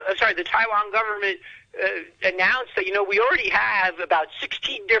the Taiwan government announced that, we already have about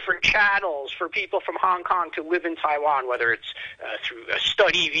 16 different channels for people from Hong Kong to live in Taiwan, whether it's through a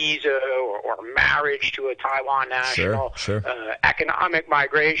study visa or marriage to a Taiwan national, Sure. Economic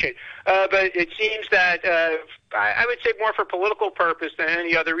migration. But it seems that I would say more for political purpose than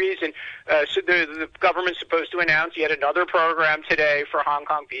any other reason. So the government's supposed to announce yet another program today for Hong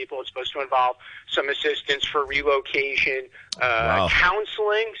Kong people. It's supposed to involve some assistance for relocation,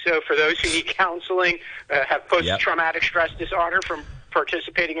 counseling. So for those who need counseling, have post-traumatic stress disorder from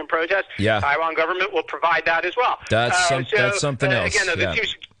participating in protests, Taiwan government will provide that as well. That's something else. Again,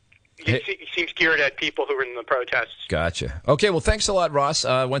 it seems geared at people who are in the protests. Gotcha. Okay, well, thanks a lot, Ross.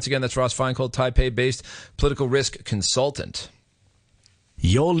 Once again, that's Ross Feingold, Taipei-based political risk consultant.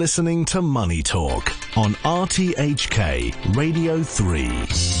 You're listening to Money Talk on RTHK Radio 3.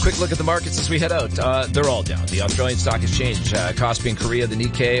 Quick look at the markets as we head out. They're all down. The Australian Stock Exchange, Kospi and Korea, the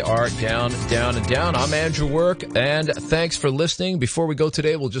Nikkei are down, down, and down. I'm Andrew Work, and thanks for listening. Before we go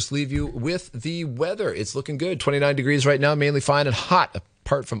today, we'll just leave you with the weather. It's looking good. 29 degrees right now, mainly fine and hot,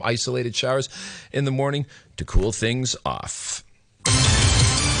 apart from isolated showers in the morning to cool things off.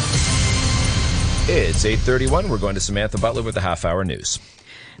 It's 8:31. We're going to Samantha Butler with the half-hour news.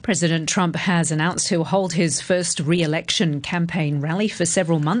 President Trump has announced he'll hold his first re-election campaign rally for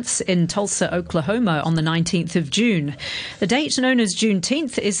several months in Tulsa, Oklahoma on the 19th of June. The date, known as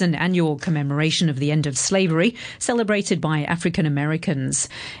Juneteenth, is an annual commemoration of the end of slavery, celebrated by African Americans.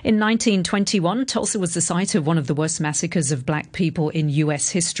 In 1921, Tulsa was the site of one of the worst massacres of black people in U.S.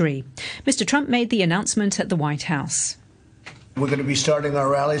 history. Mr. Trump made the announcement at the White House. We're going to be starting our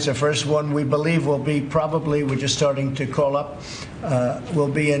rallies. The first one we believe will be we're just starting to call up, will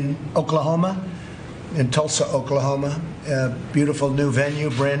be in Oklahoma, in Tulsa, Oklahoma. Beautiful new venue,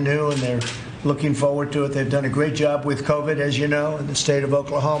 brand new, and they're looking forward to it. They've done a great job with COVID, as you know, in the state of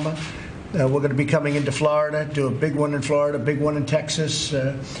Oklahoma. We're going to be coming into Florida, do a big one in Florida, a big one in Texas.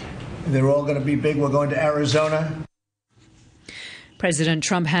 They're all going to be big. We're going to Arizona. President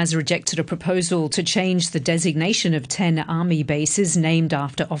Trump has rejected a proposal to change the designation of 10 army bases named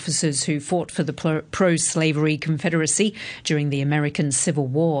after officers who fought for the pro-slavery Confederacy during the American Civil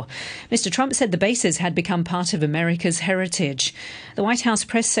War. Mr. Trump said the bases had become part of America's heritage. The White House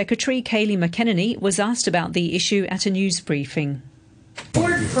press secretary, Kayleigh McEnany, was asked about the issue at a news briefing.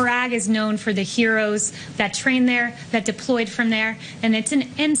 Fort Bragg is known for the heroes that trained there, that deployed from there, and it's an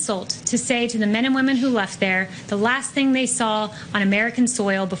insult to say to the men and women who left there the last thing they saw on American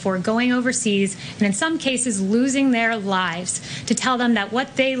soil before going overseas, and in some cases losing their lives, to tell them that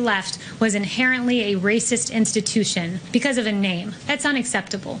what they left was inherently a racist institution because of a name. That's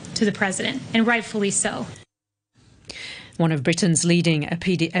unacceptable to the president, and rightfully so. One of Britain's leading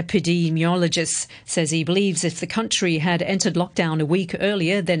epidemiologists says he believes if the country had entered lockdown a week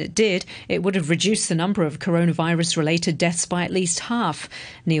earlier than it did, it would have reduced the number of coronavirus-related deaths by at least half.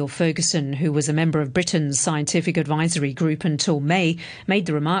 Neil Ferguson, who was a member of Britain's scientific advisory group until May, made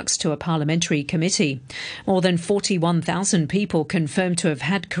the remarks to a parliamentary committee. More than 41,000 people confirmed to have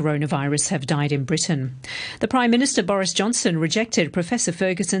had coronavirus have died in Britain. The Prime Minister Boris Johnson rejected Professor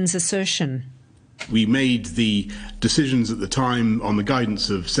Ferguson's assertion. We made the decisions at the time on the guidance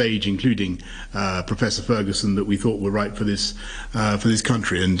of SAGE, including Professor Ferguson, that we thought were right for this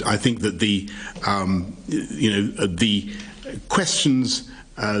country. And I think that the questions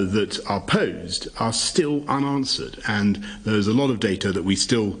that are posed are still unanswered, and there's a lot of data that we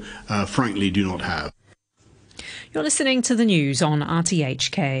still, frankly, do not have. You're listening to the news on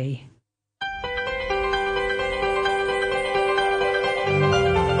RTHK.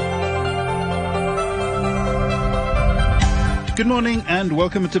 Good morning and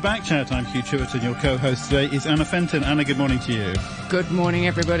welcome to Backchat. I'm Hugh Chewett and your co-host today is Anna Fenton. Anna, good morning to you. Good morning,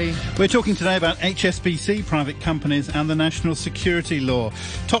 everybody. We're talking today about HSBC, private companies and the national security law.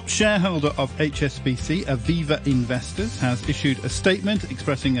 Top shareholder of HSBC, Aviva Investors, has issued a statement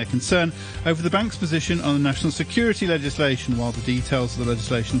expressing their concern over the bank's position on the national security legislation while the details of the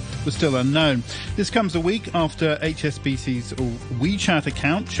legislation were still unknown. This comes a week after HSBC's WeChat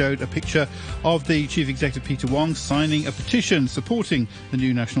account showed a picture of the Chief Executive Peter Wong signing a petition supporting the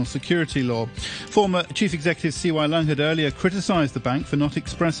new national security law. Former Chief Executive C.Y. Leung had earlier criticised the bank for not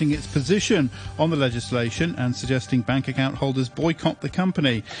expressing its position on the legislation and suggesting bank account holders boycott the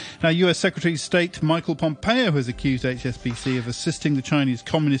company. Now, US Secretary of State Michael Pompeo has accused HSBC of assisting the Chinese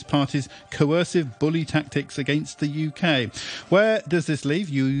Communist Party's coercive bully tactics against the UK. Where does this leave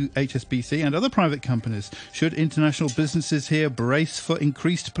you, HSBC, and other private companies? Should international businesses here brace for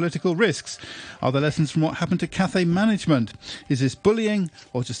increased political risks? Are there lessons from what happened to Cathay Management? Is this bullying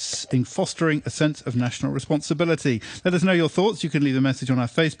or just in fostering a sense of national responsibility? Let us know your thoughts. You can leave a message on our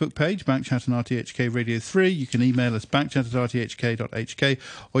Facebook page, Backchat and RTHK Radio 3. You can email us backchat@rthk.hk,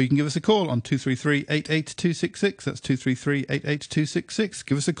 or you can give us a call on 233-88266. That's 233-88266.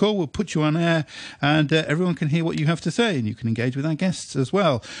 Give us a call. We'll put you on air, and everyone can hear what you have to say, and you can engage with our guests as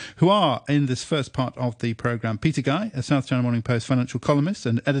well, who are, in this first part of the programme, Peter Guy, a South China Morning Post financial columnist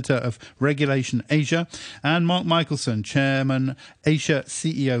and editor of Regulation Asia, and Mark Michelson, Chairman Asia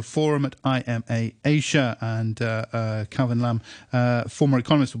CEO Forum at IMA Asia, and Calvin Lam, former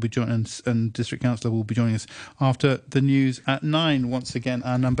economist, will be joining us, and District Councillor, will be joining us after the news at 9. Once again,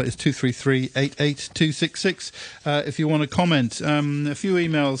 our number is 233-88266. If you want to comment, a few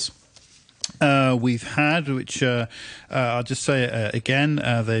emails we've had, which I'll just say again,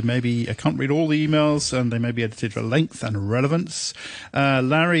 they maybe, I can't read all the emails, and they may be edited for length and relevance.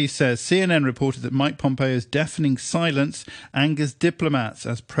 Larry says, CNN reported that Mike Pompeo's deafening silence angers diplomats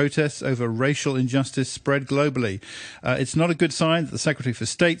as protests over racial injustice spread globally. It's not a good sign that the Secretary for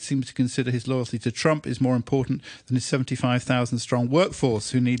State seems to consider his loyalty to Trump is more important than his 75,000-strong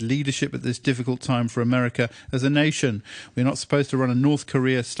workforce, who need leadership at this difficult time for America as a nation. We're not supposed to run a North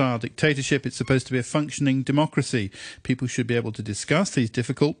Korea-style dictatorship. It's supposed to be a functioning democracy. People should be able to discuss these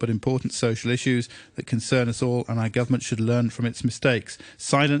difficult but important social issues that concern us all, and our government should learn from its mistakes.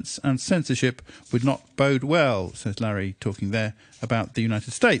 Silence and censorship would not bode well, says Larry, talking there about the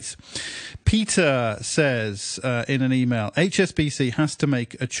United States. Peter says in an email, HSBC has to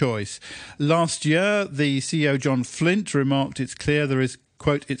make a choice. Last year, the CEO John Flint remarked, it's clear there is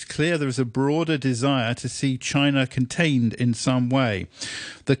a broader desire to see China contained in some way.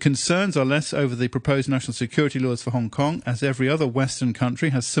 The concerns are less over the proposed national security laws for Hong Kong, as every other Western country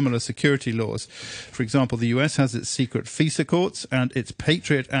has similar security laws. For example, the US has its secret FISA courts, and its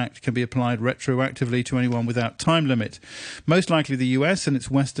Patriot Act can be applied retroactively to anyone without time limit. Most likely the US and its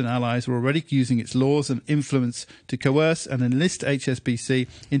Western allies are already using its laws and influence to coerce and enlist HSBC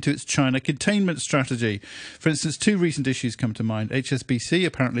into its China containment strategy. For instance, two recent issues come to mind. HSBC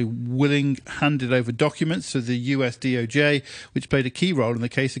apparently handed over documents to the US DOJ, which played a key role in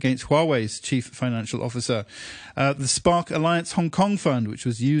the case against Huawei's chief financial officer. The Spark Alliance Hong Kong Fund, which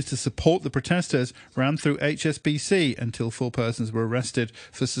was used to support the protesters, ran through HSBC until 4 persons were arrested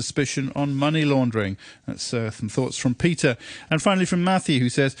for suspicion on money laundering. That's some thoughts from Peter. And finally from Matthew, who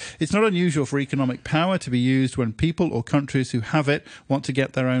says, it's not unusual for economic power to be used when people or countries who have it want to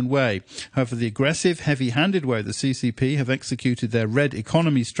get their own way. However, the aggressive, heavy-handed way the CCP have executed their red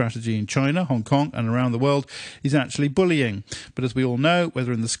economy strategy in China, Hong Kong and around the world is actually bullying. But as we all know,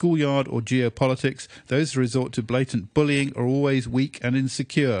 whether in the schoolyard or geopolitics, those who resort to blatant bullying are always weak and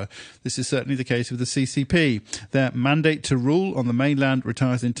insecure. This is certainly the case with the CCP. Their mandate to rule on the mainland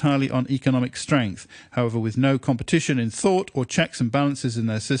retires entirely on economic strength. However, with no competition in thought or checks and balances in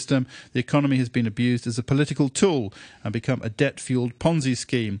their system, the economy has been abused as a political tool and become a debt-fueled Ponzi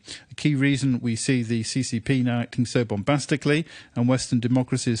scheme. A key reason we see the CCP now acting so bombastically and Western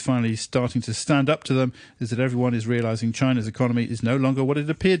democracy is finally starting to stand up to them is that everyone is realising China's economy is no longer what it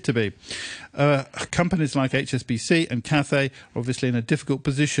appeared to be. Companies like HSBC and Cathay are obviously in a difficult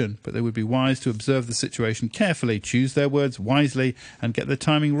position, but they would be wise to observe the situation carefully, choose their words wisely and get their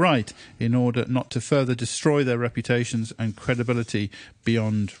timing right in order not to further destroy their reputations and credibility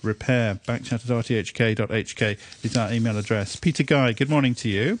beyond repair. Backchat@rthk.hk is our email address. Peter Guy, good morning to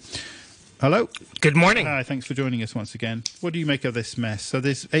you. Hello. Good morning. Hi, thanks for joining us once again. What do you make of this mess? So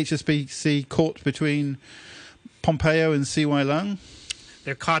this HSBC caught between Pompeo and CY Leung?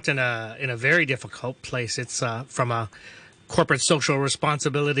 They're caught in a very difficult place. It's from a corporate social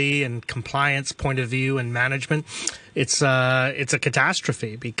responsibility and compliance point of view and management. It's a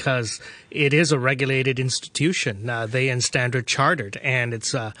catastrophe because it is a regulated institution. They and Standard Chartered, and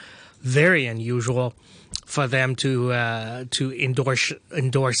it's very unusual for them to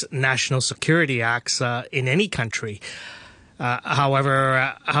endorse national security acts in any country.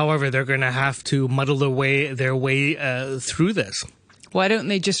 However, they're going to have to muddle their way through this. Why don't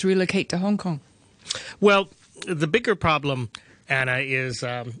they just relocate to Hong Kong? Well, the bigger problem, Anna, is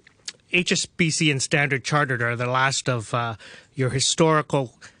HSBC and Standard Chartered are the last of your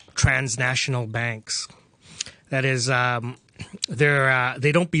historical transnational banks. That is,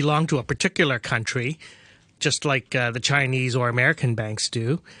 they don't belong to a particular country, just like the Chinese or American banks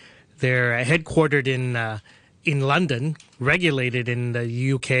do. They're headquartered in London, regulated in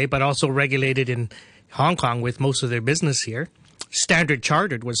the UK, but also regulated in Hong Kong with most of their business here. Standard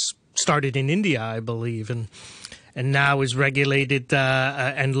Chartered was started in India, I believe, and now is regulated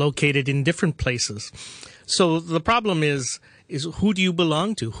and located in different places. So the problem is is who do you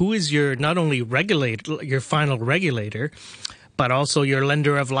belong to? Who is your not only your final regulator, but also your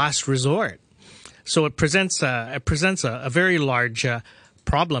lender of last resort? So it presents a very large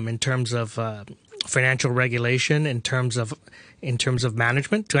problem in terms of financial regulation, in terms of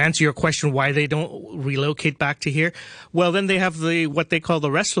management. To answer your question, why they don't relocate back to here, well, then they have what they call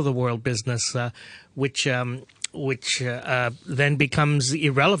the rest of the world business, which then becomes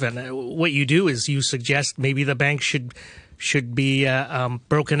irrelevant. What you do is you suggest maybe the bank should be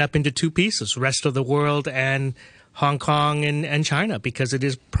broken up into two pieces: rest of the world and Hong Kong and China, because it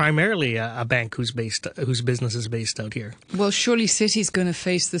is primarily a bank whose business is based out here. Well, surely Citi's going to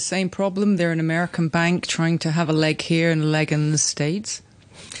face the same problem. They're an American bank trying to have a leg here and a leg in the States.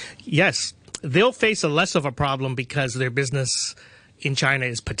 Yes, they'll face a less of a problem because their business in China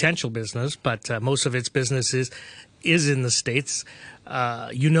is potential business, but most of its business is in the States.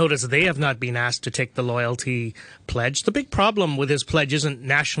 You notice they have not been asked to take the loyalty pledge. The big problem with this pledge isn't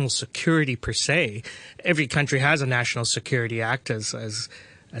national security per se. Every country has a national security act, as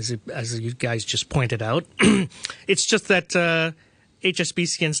you guys just pointed out. It's just that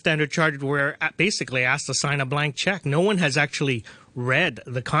HSBC and Standard Chartered were basically asked to sign a blank check. No one has actually read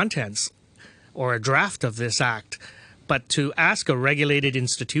the contents or a draft of this act. But to ask a regulated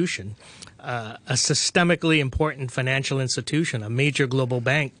institution, a systemically important financial institution, a major global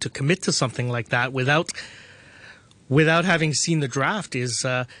bank, to commit to something like that without having seen the draft is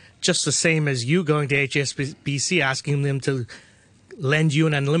just the same as you going to HSBC asking them to lend you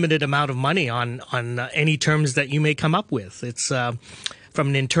an unlimited amount of money on any terms that you may come up with. It's from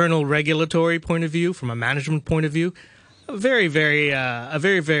an internal regulatory point of view, from a management point of view, a very,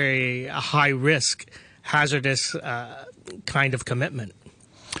 very high risk, hazardous kind of commitment.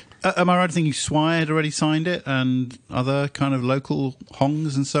 Am I right in thinking Swire had already signed it and other kind of local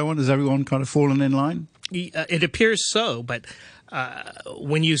Hongs and so on? Has everyone kind of fallen in line? It appears so, but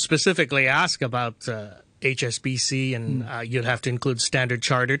when you specifically ask about HSBC and you'd have to include Standard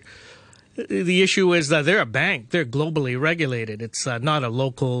Chartered, the issue is that they're a bank. They're globally regulated. It's not a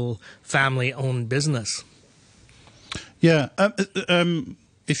local family-owned business. Yeah.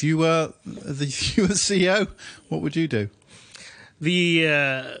 If you were CEO, what would you do?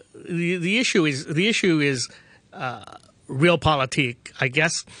 The issue is realpolitik. I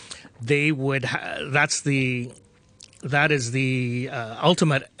guess they would. That is the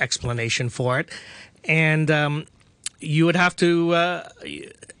ultimate explanation for it, and you would have to.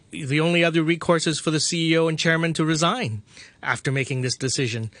 The only other recourse is for the CEO and chairman to resign after making this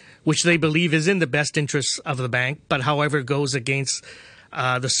decision, which they believe is in the best interests of the bank, but however goes against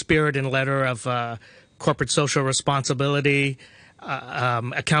the spirit and letter of corporate social responsibility,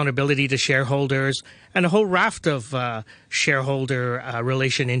 accountability to shareholders, and a whole raft of shareholder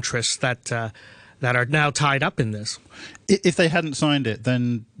relation interests that are now tied up in this. If they hadn't signed it,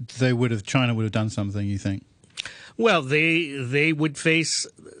 then China would have done something, you think? Well, they would face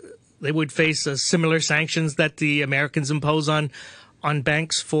similar sanctions that the Americans impose on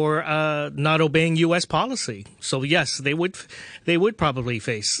banks for not obeying U.S. policy. So yes, they would probably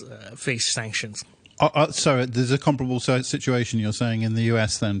face sanctions. So there's a comparable situation you're saying in the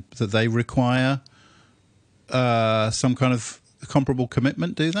US then, that they require some kind of comparable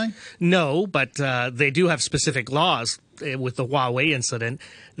commitment, do they? No, but they do have specific laws. With the Huawei incident,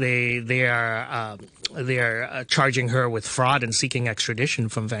 they are charging her with fraud and seeking extradition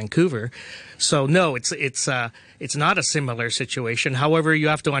from Vancouver. So no, it's not a similar situation. However, you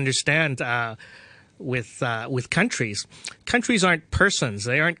have to understand with countries aren't persons,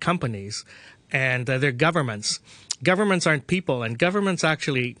 they aren't companies. And they're governments. Governments aren't people, and governments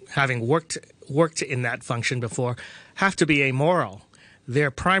actually, having worked in that function before, have to be amoral.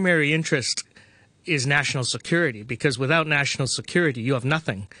 Their primary interest is national security, because without national security, you have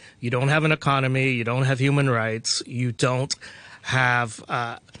nothing. You don't have an economy. You don't have human rights. You don't have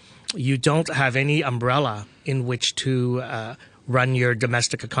any umbrella in which to run your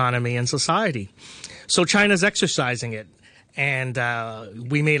domestic economy and society. So China's exercising it. And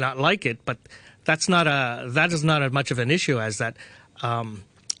we may not like it, but that is not as much of an issue as that.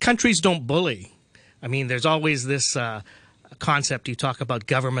 Countries don't bully. I mean, there's always this concept you talk about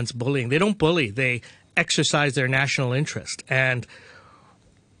governments bullying. They don't bully. They exercise their national interest. And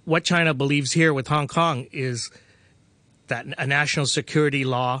what China believes here with Hong Kong is that a national security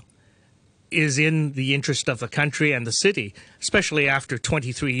law is in the interest of the country and the city, especially after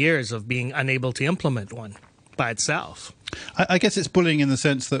 23 years of being unable to implement one by itself. I guess it's bullying in the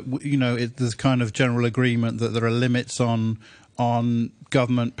sense that, there's kind of general agreement that there are limits on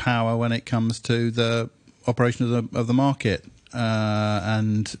government power when it comes to the operation of the market,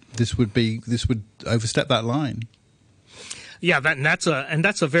 and this would overstep that line. Yeah, that's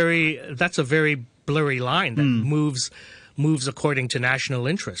a very blurry line that moves according to national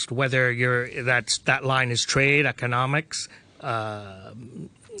interest. Whether that line is trade, economics,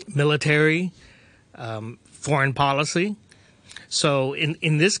 military, foreign policy. So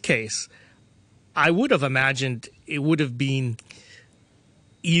in this case, I would have imagined it would have been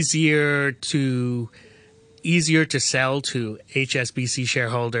easier to sell to HSBC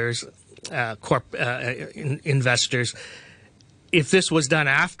shareholders, investors, if this was done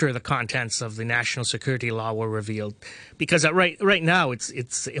after the contents of the national security law were revealed, because right now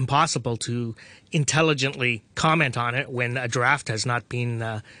it's impossible to intelligently comment on it when a draft has not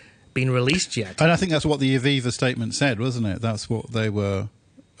been released yet. And I think that's what the Aviva statement said, wasn't it? That's what they were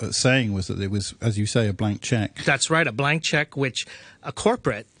saying, was that it was, as you say, a blank check. That's right, a blank check, which a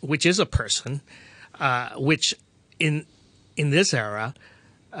corporate, which is a person, which in this era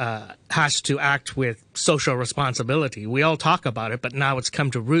has to act with social responsibility. We all talk about it, but now it's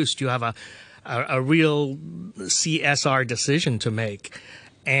come to roost. You have a real CSR decision to make,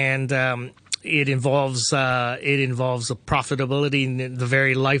 and it involves the profitability in the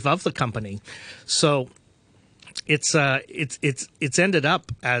very life of the company. So it's ended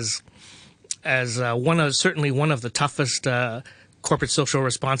up as certainly one of the toughest corporate social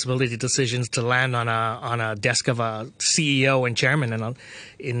responsibility decisions to land on a desk of a CEO and chairman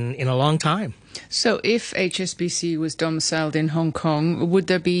in a long time. So if HSBC was domiciled in Hong Kong, would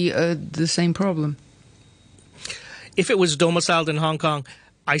there be the same problem? If it was domiciled in Hong Kong,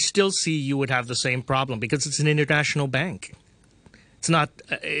 I still see you would have the same problem because it's an international bank. It's not.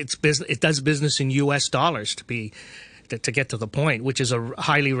 It does business in U.S. dollars to get to the point, which is a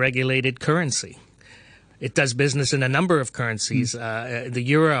highly regulated currency. It does business in a number of currencies, the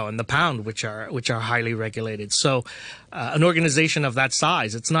euro and the pound, which are highly regulated. So, an organization of that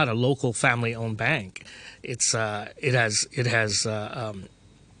size, it's not a local family-owned bank. It has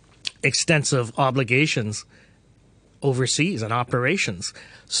extensive obligations overseas and operations.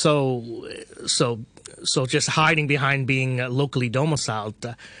 So just hiding behind being locally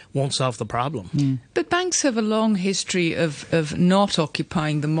domiciled won't solve the problem. But banks have a long history of not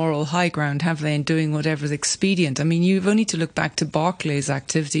occupying the moral high ground, have they, and doing whatever's expedient. I mean, you've only to look back to Barclays'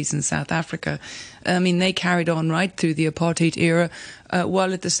 activities in South Africa. I mean, they carried on right through the apartheid era,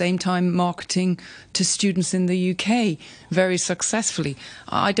 while at the same time marketing to students in the UK very successfully.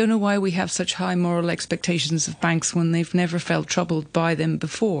 I don't know why we have such high moral expectations of banks when they've never felt troubled by them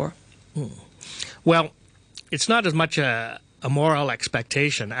before. Well, it's not as much a moral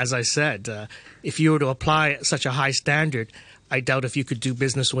expectation. As I said, if you were to apply such a high standard, I doubt if you could do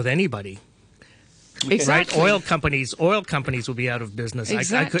business with anybody. Exactly. Right? Oil companies would be out of business.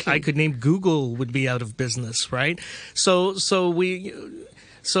 Exactly. I could name Google would be out of business, right? So it's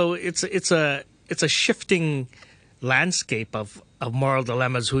a shifting landscape of moral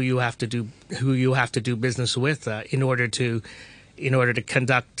dilemmas who you have to do business with in order to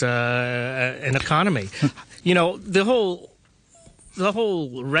conduct an economy. You know, the whole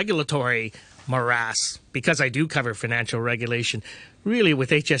regulatory morass, because I do cover financial regulation, really with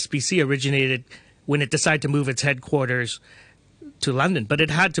HSBC originated when it decided to move its headquarters to London. But it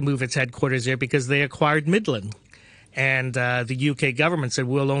had to move its headquarters there because they acquired Midland. And the UK government said,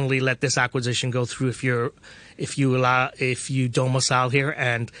 we'll only let this acquisition go through if you domicile here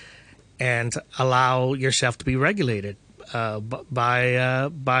and allow yourself to be regulated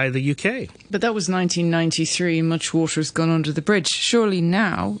by the UK. But that was 1993. Much water has gone under the bridge. Surely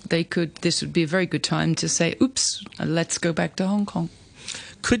now this would be a very good time to say, oops, let's go back to Hong Kong.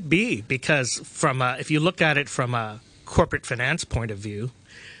 Could be, because if you look at it from a corporate finance point of view,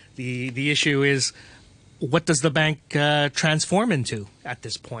 the issue is, what does the bank transform into at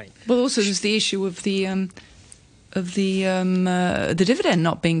this point? Well, also there's the issue of the dividend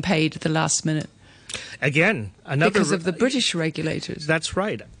not being paid at the last minute. Again, because of the British regulators. That's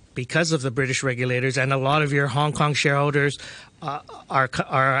right. Because of the British regulators, and a lot of your Hong Kong shareholders have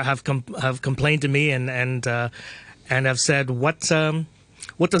complained to me and have said, what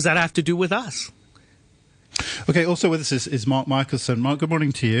does that have to do with us? Okay, also with us is Mark Michelson. Mark, good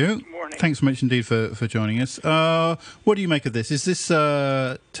morning to you. Good morning. Thanks so much indeed for joining us. What do you make of this? Is this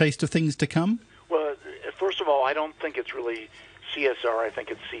a taste of things to come? Well, first of all, I don't think it's really CSR. I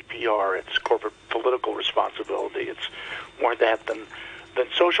think it's CPR. It's corporate political responsibility. It's more that than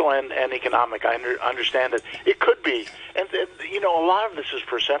social and economic. I understand it. It could be. And, a lot of this is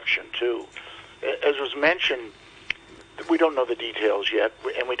perception, too. As was mentioned, we don't know the details yet,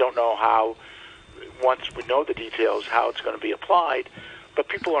 and we don't know how, once we know the details, how it's going to be applied. But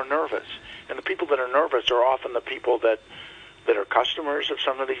people are nervous. And the people that are nervous are often the people that that are customers of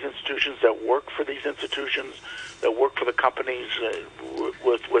some of these institutions, that work for these institutions, that work for the companies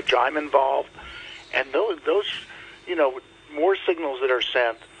with which I'm involved. And those, more signals that are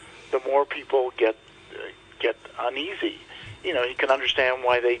sent, the more people get uneasy. You can understand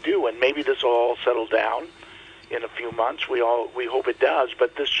why they do, and maybe this will all settle down in a few months. We hope it does,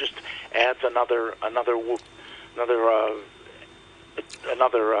 but this just adds another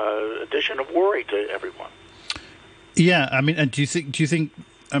addition of worry to everyone. Yeah, I mean, and do you think?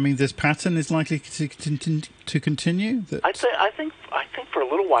 I mean, this pattern is likely to continue. That I think for a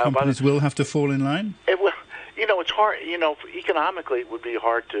little while, companies will have to fall in line. It will. It's hard. Economically, it would be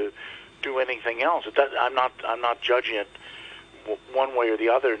hard to do anything else. I'm not judging it one way or the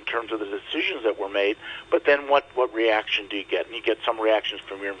other in terms of the decisions that were made. But then, what reaction do you get? And you get some reactions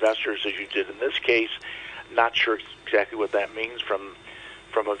from your investors, as you did in this case. Not sure exactly what that means from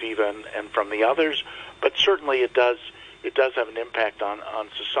Aviva and from the others, but certainly it does have an impact on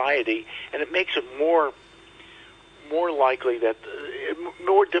society, and it makes it more likely that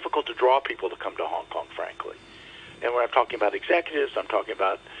more difficult to draw people to come to Hong Kong, frankly. And when I'm talking about executives, I'm talking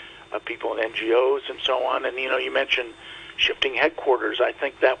about people in NGOs and so on. And you mentioned shifting headquarters. I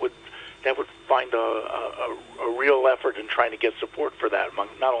think that would find a real effort in trying to get support for that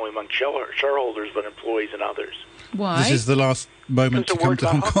not only among shareholders but employees and others. Why? This is the last moment to come to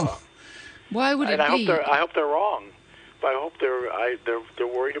Hong Kong. Why would it be? I hope they're wrong, but I hope they're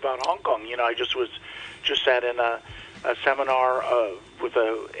worried about Hong Kong. I just sat in a seminar with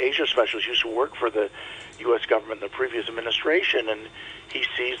a Asia specialist who used to work for the U.S. government in the previous administration, and he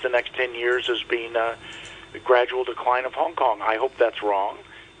sees the next 10 years as being a gradual decline of Hong Kong. I hope that's wrong.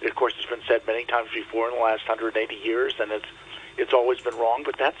 Of course, it's been said many times before in the last 180 years, and it's always been wrong,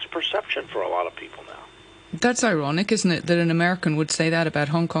 but that's perception for a lot of people now. That's ironic, isn't it, that an American would say that about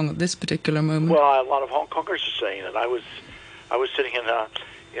Hong Kong at this particular moment? Well, a lot of Hong Kongers are saying it. I was sitting in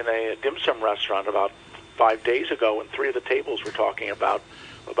a dim sum restaurant about 5 days ago, and 3 of the tables were talking about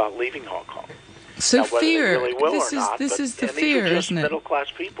leaving Hong Kong. So now, whether fear. They really will or not, this is the and fear, these are just isn't it?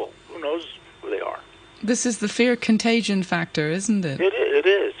 Middle-class people. Who knows who they are? This is the fear contagion factor, isn't it? It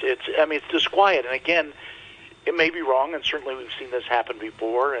is. It's disquiet, and again, it may be wrong, and certainly we've seen this happen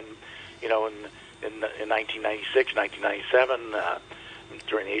before, and in 1996, 1997,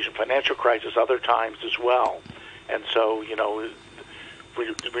 during the Asian financial crisis, other times as well. And so, we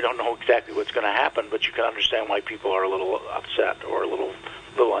don't know exactly what's going to happen, but you can understand why people are a little upset or a little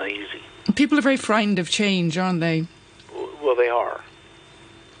uneasy. People are very frightened of change, aren't they? Well, they are.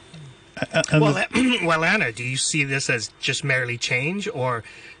 Well, Anna, do you see this as just merely change, or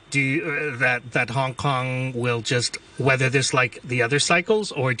do you, that Hong Kong will just weather this like the other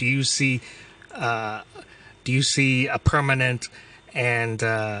cycles, or do you see a permanent and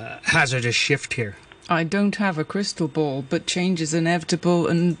hazardous shift here? I don't have a crystal ball, but change is inevitable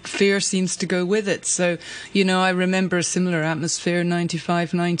and fear seems to go with it. So, I remember a similar atmosphere in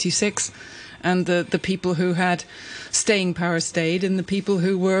 95, 96. And the people who had staying power stayed, and the people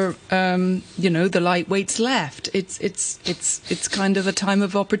who were, the lightweights left. It's kind of a time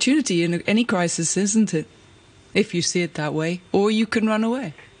of opportunity in any crisis, isn't it? If you see it that way, or you can run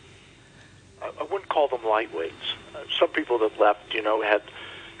away. I wouldn't call them lightweights. Some people that left,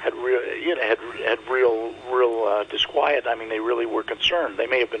 had real disquiet. I mean, they really were concerned. They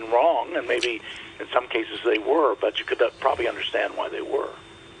may have been wrong, and maybe in some cases they were, but you could probably understand why they were.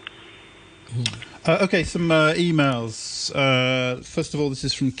 Okay, some emails. First of all, this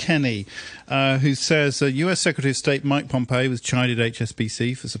is from Kenny, who says U.S. Secretary of State Mike Pompeo was chided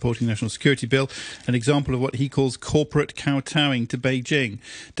HSBC for supporting the National Security Bill, an example of what he calls corporate kowtowing to Beijing.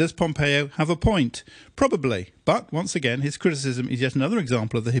 Does Pompeo have a point? Probably. But, once again, his criticism is yet another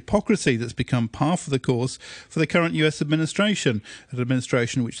example of the hypocrisy that's become par for the course for the current US administration, an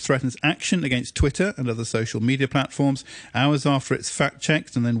administration which threatens action against Twitter and other social media platforms hours after it's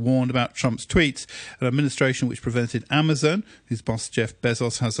fact-checked and then warned about Trump's tweets, an administration which prevented Amazon, whose boss Jeff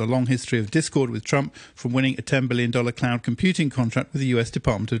Bezos has a long history of discord with Trump, from winning a $10 billion cloud computing contract with the US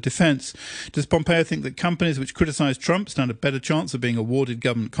Department of Defense. Does Pompeo think that companies which criticize Trump stand a better chance of being awarded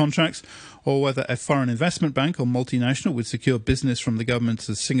government contracts, or whether a foreign investment bank or multinational would secure business from the governments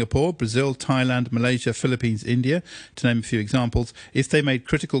of Singapore, Brazil, Thailand, Malaysia, Philippines, India, to name a few examples, if they made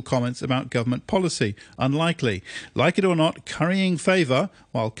critical comments about government policy? Unlikely. Like it or not, currying favour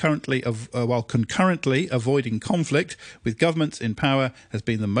while concurrently avoiding conflict with governments in power has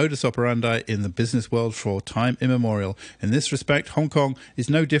been the modus operandi in the business world for time immemorial. In this respect, Hong Kong is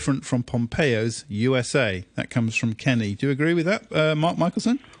no different from Pompeo's USA. That comes from Kenny. Do you agree with that, Mark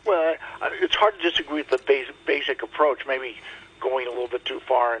Michelson? Well, it's hard to disagree with the basic approach, maybe going a little bit too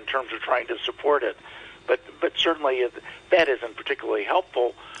far in terms of trying to support it. But certainly that isn't particularly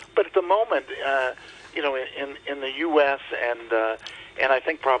helpful. But at the moment, in the U.S. and I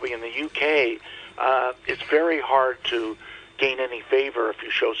think probably in the U.K., it's very hard to gain any favor if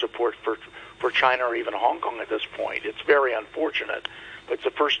you show support for China or even Hong Kong at this point. It's very unfortunate, but it's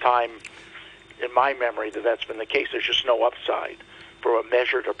the first time in my memory that's been the case. There's just no upside for a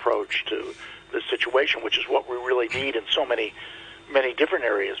measured approach to the situation, which is what we really need in so many different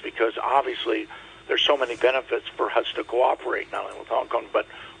areas, because obviously there's so many benefits for us to cooperate, not only with Hong Kong, but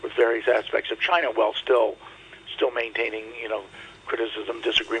with various aspects of China, while still maintaining, criticism,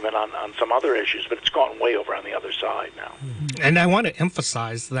 disagreement on some other issues, but it's gone way over on the other side now. And I want to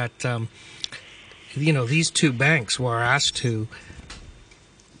emphasize that, these two banks were asked to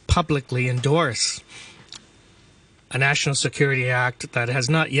publicly endorse a National Security Act that has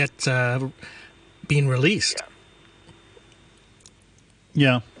not yet been released.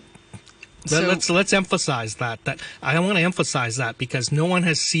 Yeah. Let's emphasize that. I want to emphasize that because no one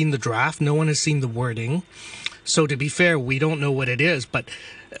has seen the draft, no one has seen the wording. So to be fair, we don't know what it is, but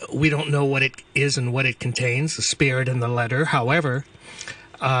we don't know what it is and what it contains, the spirit in the letter. However,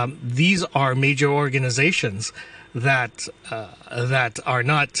 these are major organizations that are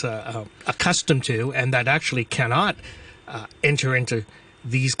not accustomed to and that actually cannot enter into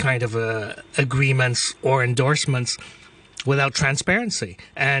these kind of agreements or endorsements without transparency,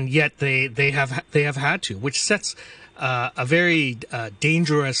 and yet they have had to, which sets a very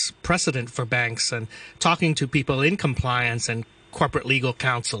dangerous precedent for banks. And talking to people in compliance and corporate legal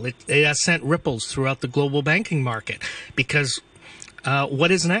counsel, it has sent ripples throughout the global banking market, because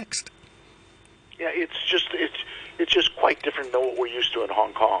what is next? Yeah, it's just quite different than what we're used to in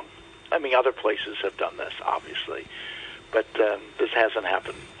Hong Kong. I mean, other places have done this, obviously, but this hasn't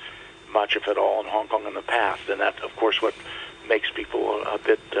happened much, if at all, in Hong Kong in the past, and that, of course, what makes people a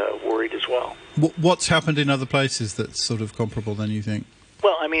bit worried as well. What's happened in other places that's sort of comparable, then, you think?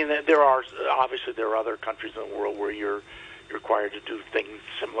 Well, I mean, there are other countries in the world where you're required to do things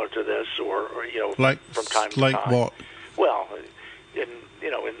similar to this, or from time to time. Like what? Well, in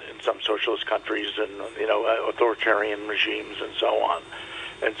some socialist countries and authoritarian regimes and so on,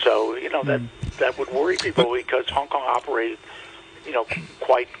 and so that would worry people, because Hong Kong operated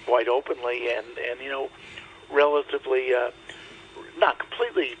quite openly and relatively not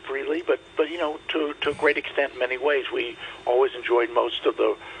completely freely, but to a great extent in many ways. We always enjoyed most of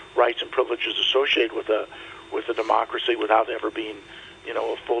the rights and privileges associated with a democracy without ever being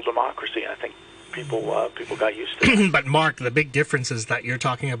a full democracy. I think people got used to it. But Mark, the big difference is that you're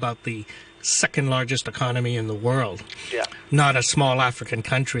talking about the second largest economy in the world, not a small African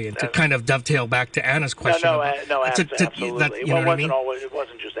country. And to kind of dovetail back to Anna's question, absolutely. It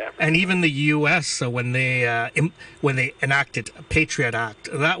wasn't just Africa. And even the U.S. when they enacted a Patriot Act,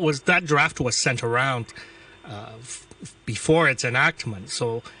 that draft was sent around before its enactment.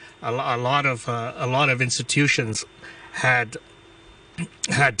 So a lot of institutions had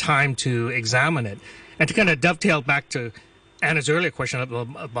time to examine it. And to kind of dovetail back to Anna's earlier question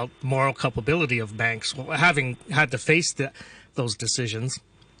about moral culpability of banks, having had to face those decisions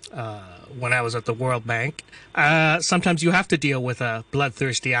when I was at the World Bank, sometimes you have to deal with a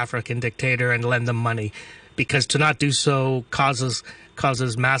bloodthirsty African dictator and lend them money, because to not do so causes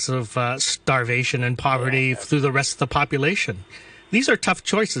massive starvation and poverty through the rest of the population. These are tough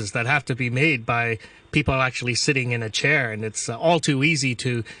choices that have to be made by people actually sitting in a chair, and it's all too easy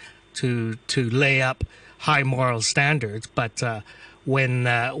to lay up high moral standards, but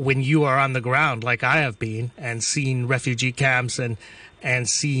when you are on the ground, like I have been, and seen refugee camps and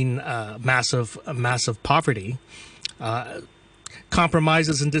seen massive poverty,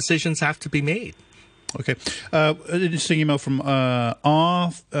 compromises and decisions have to be made. Okay. An interesting email from R,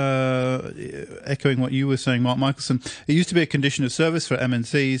 echoing what you were saying, Mark Michelson. It used to be a condition of service for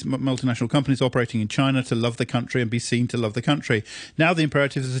MNCs, multinational companies operating in China, to love the country and be seen to love the country. Now the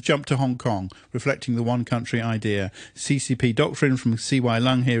imperative is a jump to Hong Kong, reflecting the one country idea. CCP doctrine from C.Y.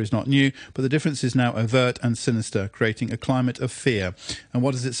 Leung here is not new, but the difference is now overt and sinister, creating a climate of fear. And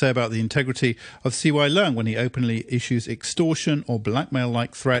what does it say about the integrity of C.Y. Leung when he openly issues extortion or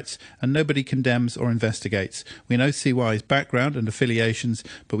blackmail-like threats and nobody condemns or investigates? We know CY's background and affiliations,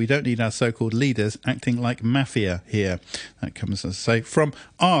 but we don't need our so-called leaders acting like mafia here. That comes, as I say, from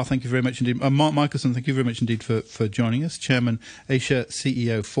R. Thank you very much indeed. Mark Michelson, thank you very much indeed for joining us. Chairman Asia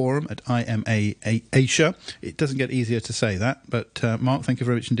CEO Forum at IMA Asia. It doesn't get easier to say that, but Mark, thank you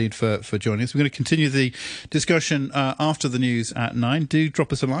very much indeed for joining us. We're going to continue the discussion after the news at 9. Do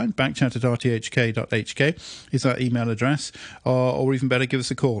drop us a line. Backchat@rthk.hk is our email address, or even better, give us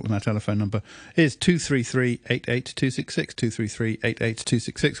a call, and our telephone number is 2 233-88266,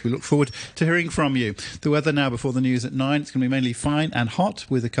 233-88266. We look forward to hearing from you. The weather now before the news at 9. It's going to be mainly fine and hot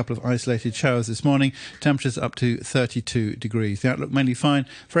with a couple of isolated showers this morning. Temperatures up to 32 degrees. The outlook mainly fine,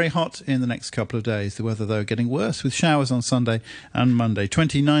 very hot in the next couple of days. The weather, though, getting worse with showers on Sunday and Monday.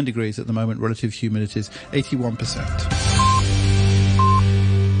 29 degrees at the moment, relative humidity is 81%.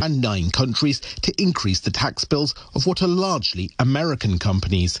 And 9 countries to increase the tax bills of what are largely American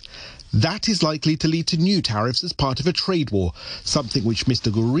companies. That is likely to lead to new tariffs as part of a trade war, something which Mr.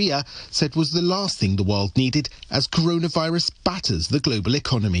 Gurria said was the last thing the world needed as coronavirus batters the global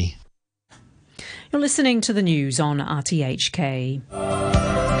economy. You're listening to the news on RTHK.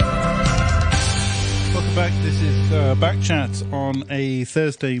 Welcome back. This is Backchat on a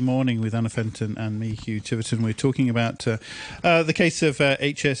Thursday morning with Anna Fenton and me, Hugh Tiverton. We're talking about the case of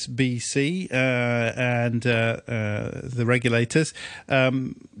HSBC and the regulators.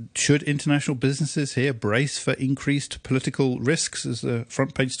 Should international businesses here brace for increased political risks, as the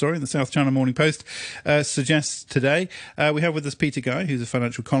front page story in the South China Morning Post suggests today. We have with us Peter Guy, who's a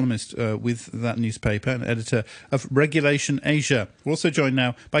financial columnist with that newspaper and editor of Regulation Asia. We're also joined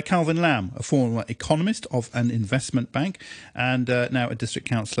now by Calvin Lamb, a former economist of an investment bank and now a district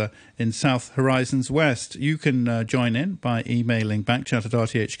councillor in South Horizons West. You can join in by emailing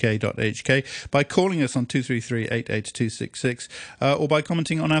backchat@rthk.hk, by calling us on 233-88266 or by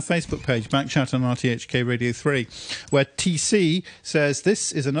commenting on our Facebook page, Backchat on RTHK Radio 3, where TC says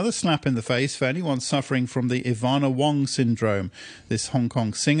this is another slap in the face for anyone suffering from the Ivana Wong syndrome. This Hong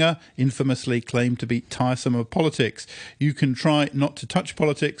Kong singer infamously claimed to be tiresome of politics. You can try not to touch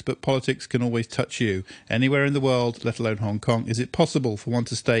politics, but politics can always touch you. Anywhere in the world, let alone Hong Kong, is it possible for one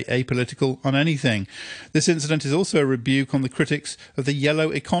to stay apolitical on anything. This incident is also a rebuke on the critics of the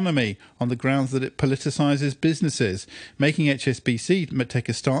yellow economy on the grounds that it politicises businesses. Making HSBC take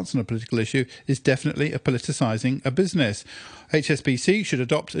a stance on a political issue is definitely a politicising a business. HSBC should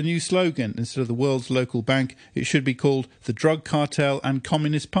adopt a new slogan. Instead of the world's local bank, it should be called the Drug Cartel and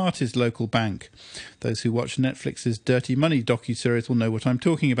Communist Party's local bank. Those who watch Netflix's Dirty Money docuseries will know what I'm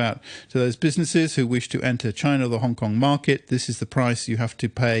talking about. To those businesses who wish to enter China or the Hong Kong market, this is the price you have to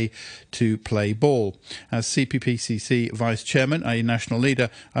pay to play ball. As CPPCC Vice Chairman, a national leader,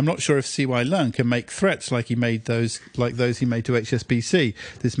 I'm not sure if CY Leung can make threats like those he made to HSBC.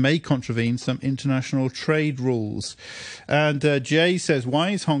 This may contravene some international trade rules. And Jay says,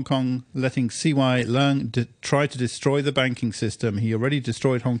 why is Hong Kong letting CY Leung try to destroy the banking system? He already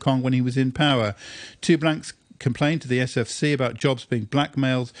destroyed Hong Kong when he was in power. Two Blanks complained to the SFC about jobs being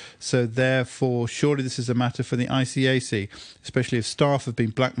blackmailed, so therefore surely this is a matter for the ICAC, especially if staff have been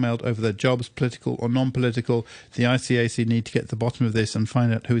blackmailed over their jobs, political or non-political. The ICAC need to get to the bottom of this and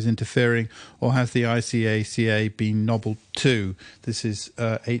find out who is interfering, or has the ICACA been nobbled too? This is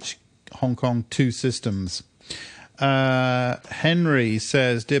Hong Kong 2 Systems. Henry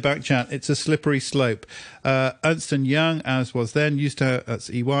says, dear Backchat, it's a slippery slope. Ernst & Young, as was then, that's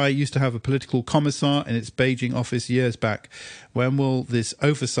EY, used to have a political commissar in its Beijing office years back. When will this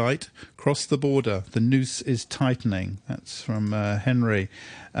oversight cross the border? The noose is tightening. That's from Henry.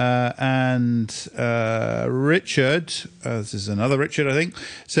 And Richard, this is another Richard, I think,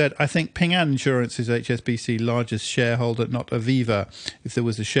 said, I think Ping An Insurance is HSBC's largest shareholder, not Aviva. If there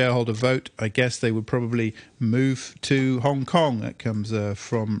was a shareholder vote, I guess they would probably move to Hong Kong. That comes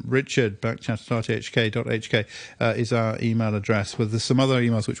from Richard. Backchat@rthk.hk is our email address. Well, there's some other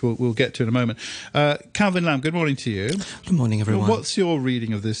emails which we'll get to in a moment. Calvin Lamb, good morning to you. Good morning, everyone. What's your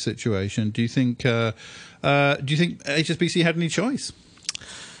reading of this situation? Do you think HSBC had any choice?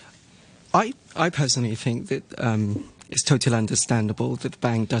 I personally think that it's totally understandable that the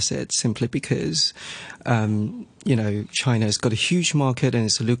bank does it simply because, China has got a huge market and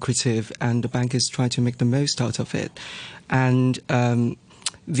it's lucrative, and the bank is trying to make the most out of it. And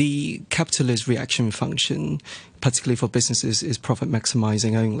the capitalist reaction function, particularly for businesses, is profit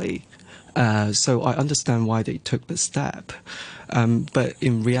maximizing only. So I understand why they took the step. But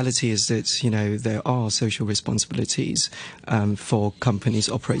in reality is that, there are social responsibilities for companies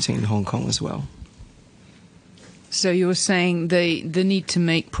operating in Hong Kong as well. So you're saying the need to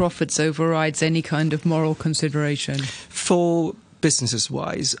make profits overrides any kind of moral consideration? For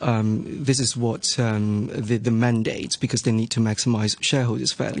businesses-wise, this is what the mandate, because they need to maximize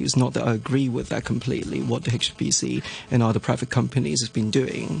shareholders' value. It's not that I agree with that completely, what the HSBC and other private companies have been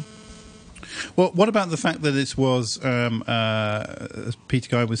doing. Well, what about the fact that this was, as Peter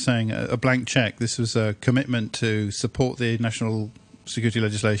Guy was saying, a blank cheque? This was a commitment to support the national security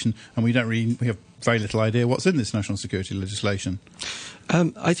legislation, and we have very little idea what's in this national security legislation.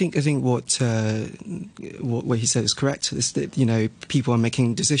 I think what he said is correct. Is that people are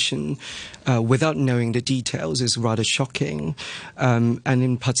making decision without knowing the details is rather shocking, and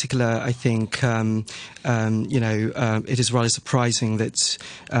in particular, I think it is rather surprising that.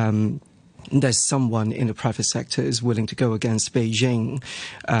 There's someone in the private sector is willing to go against Beijing.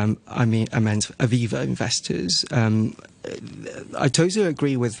 I meant Aviva Investors. I totally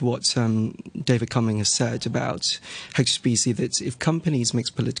agree with what David Cumming has said about HSBC, that if companies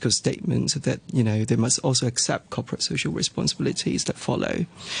make political statements that, they must also accept corporate social responsibilities that follow.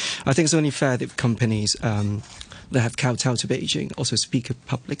 I think it's only fair that companies that have kowtowed to Beijing also speak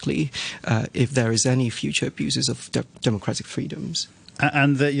publicly if there is any future abuses of democratic freedoms.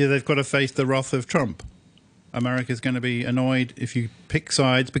 And that they've got to face the wrath of Trump. America's going to be annoyed if you pick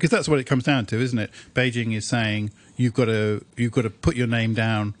sides, because that's what it comes down to, isn't it? Beijing is saying you've got to put your name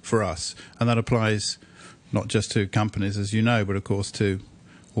down for us, and that applies not just to companies, as you know, but of course to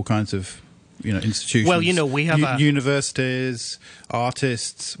all kinds of institutions. Well, we have universities,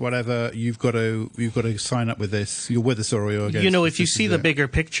 artists, whatever. You've got to sign up with this. You're with us or you're against. If you see the bigger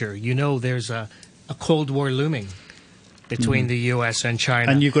picture, there's a Cold War looming between the U.S. and China.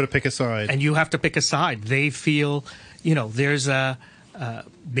 And you've got to pick a side. And you have to pick a side. They feel, there's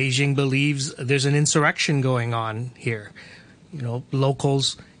Beijing believes there's an insurrection going on here.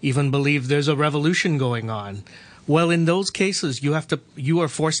 Locals even believe there's a revolution going on. Well, in those cases, you are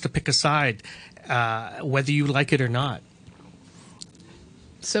forced to pick a side, whether you like it or not.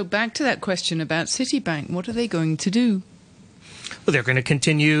 So back to that question about Citibank, what are they going to do? Well, they're going to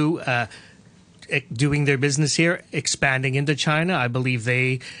continue doing their business here, expanding into China. I believe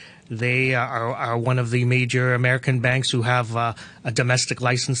they are one of the major American banks who have a domestic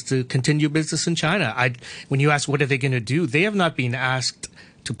license to continue business in China. When you ask what are they going to do, they have not been asked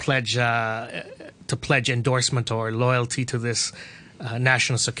to pledge endorsement or loyalty to this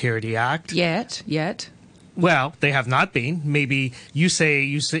National Security Act yet. Well, they have not been. Maybe you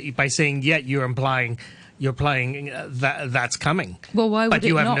say by saying yet you're implying that's coming. Well, why would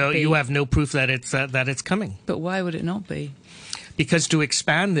it not be? You have no proof that it's coming. But why would it not be? Because to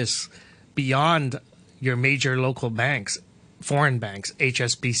expand this beyond your major local banks, foreign banks,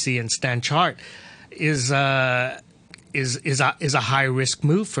 HSBC and Standard Chartered, is a high risk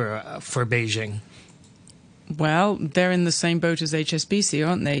move for Beijing. Well, they're in the same boat as HSBC,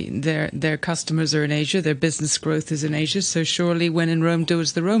 aren't they? Their customers are in Asia, their business growth is in Asia, so surely when in Rome, do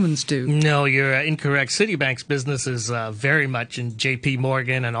as the Romans do. No, you're incorrect. Citibank's business is very much, and JP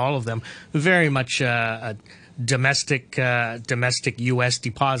Morgan and all of them, very much domestic U.S.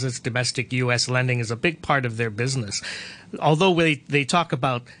 deposits, domestic U.S. lending is a big part of their business. Although they talk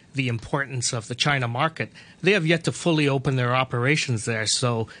about the importance of the China market, they have yet to fully open their operations there.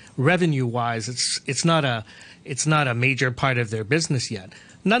 So revenue-wise, it's not a major part of their business yet.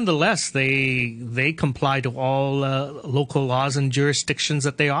 Nonetheless, they comply to all local laws and jurisdictions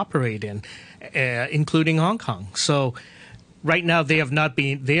that they operate in, including Hong Kong. So right now, they have not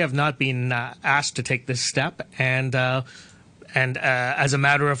been asked to take this step, and as a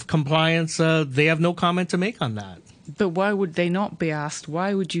matter of compliance, they have no comment to make on that. But why would they not be asked?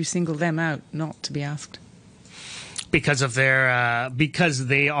 Why would you single them out not to be asked? Because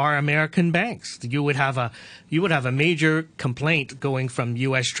they are American banks. You would have a major complaint going from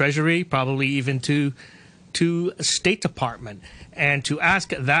U.S. Treasury, probably even to State Department, and to ask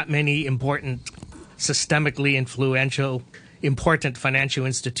that many important, systemically influential, important financial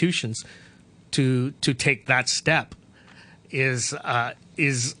institutions to take that step is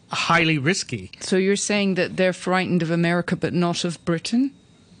highly risky. So you're saying that they're frightened of America but not of Britain?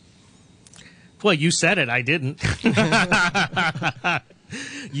 Well, you said it. I didn't.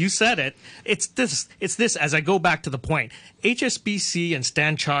 You said it. It's this. As I go back to the point, HSBC and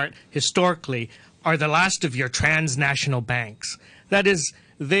Standard Chartered historically are the last of your transnational banks. That is,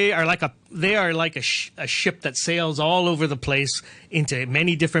 they are like a ship that sails all over the place into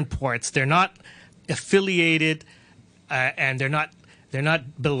many different ports. They're not affiliated, and they're not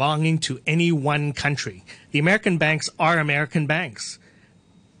belonging to any one country. The American banks are American banks.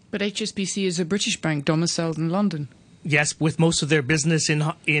 But HSBC is a British bank domiciled in London. Yes, with most of their business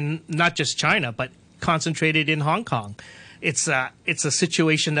in not just China, but concentrated in Hong Kong. It's a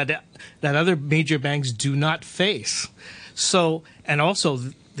situation that other major banks do not face. So, and also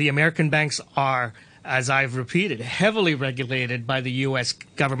the American banks are, as I've repeated, heavily regulated by the U.S.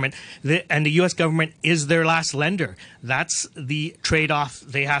 government, and the U.S. government is their last lender. That's the trade-off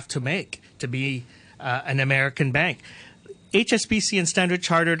they have to make to be an American bank. HSBC and Standard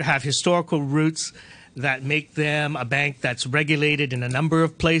Chartered have historical roots that make them a bank that's regulated in a number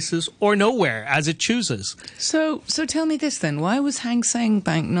of places or nowhere as it chooses. So tell me this then. Why was Hang Seng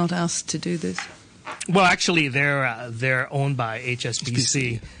Bank not asked to do this? Well, actually, they're owned by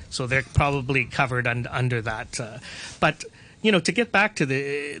HSBC, so they're probably covered under that. But, to get back to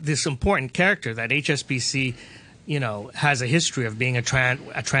this important character that HSBC, has a history of being a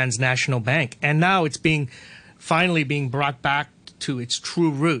transnational bank, and now it's finally being brought back to its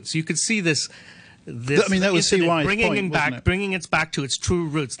true roots. You could see this. That was CY's point, bringing it back to its true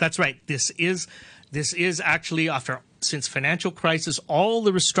roots. That's right. This is actually since financial crisis, all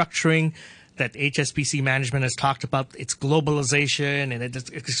the restructuring that HSBC management has talked about, its globalization and its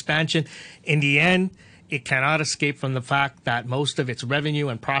expansion. In the end, it cannot escape from the fact that most of its revenue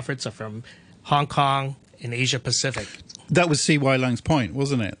and profits are from Hong Kong and Asia Pacific. That was C.Y. Leung's point,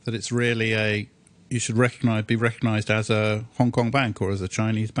 wasn't it? That it's really you should be recognized as a Hong Kong bank or as a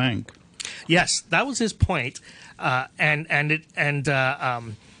Chinese bank. Yes, that was his point, and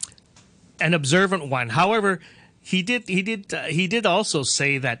an observant one. However, he did also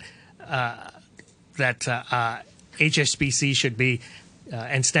say that HSBC should be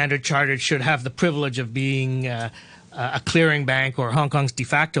and Standard Chartered should have the privilege of being a clearing bank or Hong Kong's de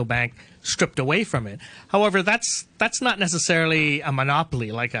facto bank stripped away from it. However, that's not necessarily a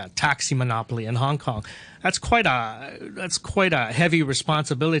monopoly like a taxi monopoly in Hong Kong. That's quite a heavy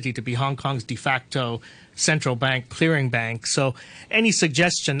responsibility to be Hong Kong's de facto central bank, clearing bank. So any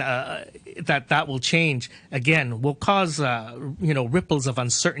suggestion that will change again will cause ripples of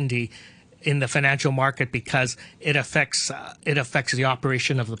uncertainty in the financial market because it affects the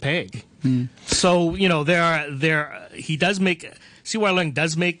operation of the peg. So he does make C.Y. Leung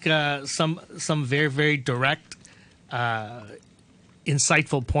does make some very, very direct,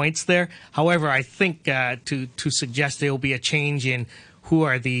 insightful points there. However, I think to suggest there will be a change in who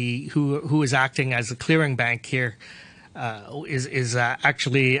is acting as a clearing bank here is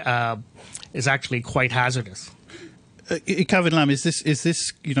actually quite hazardous. Kevin Lam, is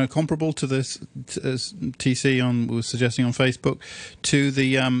this comparable to this as TC was suggesting on Facebook to the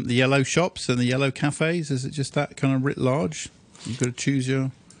yellow shops and the yellow cafes? Is it just that kind of writ large? You've got to choose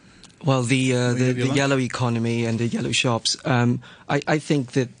your. Well, the yellow economy and the yellow shops. I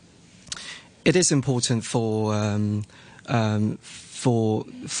think that it is important for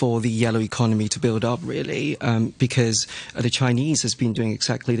the yellow economy to build up, really, because the Chinese has been doing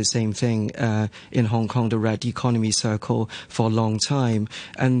exactly the same thing in Hong Kong, the red economy circle, for a long time.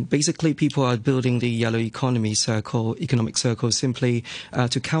 And basically, people are building the yellow economic circle, simply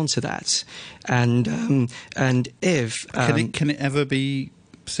to counter that. And if can it ever be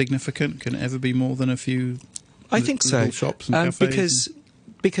significant? Can it ever be more than a few? I think so, shops and cafes?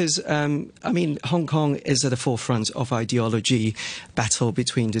 Because Hong Kong is at the forefront of ideology battle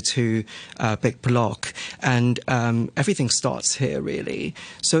between the two big bloc, and everything starts here, really.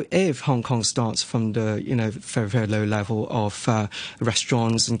 So if Hong Kong starts from the very, very low level of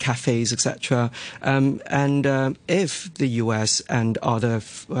restaurants and cafes, etc., and if the US and other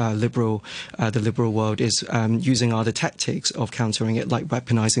the liberal world is using other tactics of countering it, like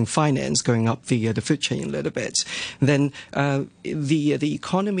weaponizing finance, going up the food chain a little bit, then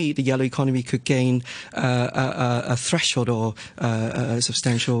the yellow economy could gain a threshold or a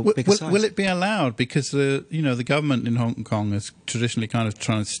substantial bigger size. Will it be allowed? Because the government in Hong Kong has traditionally kind of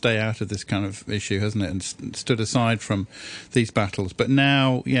trying to stay out of this kind of issue, hasn't it, and stood aside from these battles. But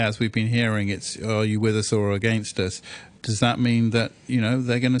now, as we've been hearing, it's are you with us or against us? Does that mean that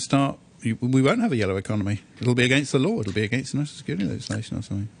they're going to start? We won't have a yellow economy. It'll be against the law. It'll be against the national security legislation or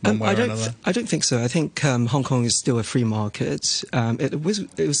something. I don't think so. I think Hong Kong is still a free market. It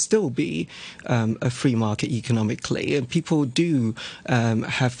will still be a free market economically, and people do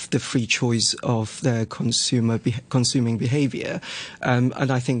have the free choice of their consuming behaviour. And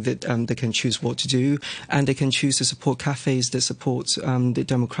I think that they can choose what to do, and they can choose to support cafes that support the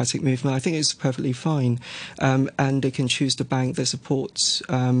democratic movement. I think it's perfectly fine, and they can choose the bank that supports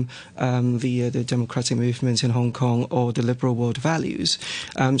the democratic movement in Hong Kong or the liberal world values.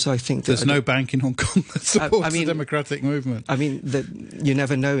 So I think that there's no bank in Hong Kong that supports the democratic movement. I mean, you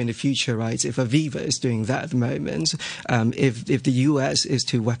never know in the future, right? If Aviva is doing that at the moment, if the US is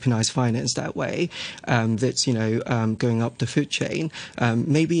to weaponize finance that way, that's going up the food chain.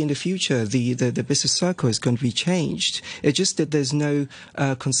 Maybe in the future the business circle is going to be changed. It's just that there's no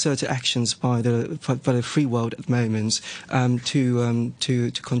concerted actions by the free world at the moment to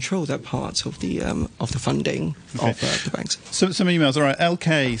control that part of the funding of the banks. So, some emails. All right.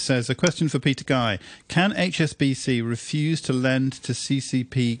 LK says, a question for Peter Guy. Can HSBC refuse to lend to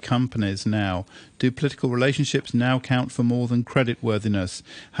CCP companies now? Do political relationships now count for more than creditworthiness?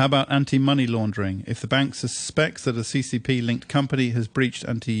 How about anti-money laundering? If the bank suspects that a CCP-linked company has breached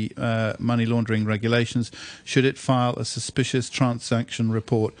anti-money laundering regulations, should it file a suspicious transaction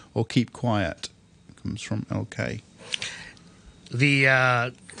report or keep quiet? Comes from LK.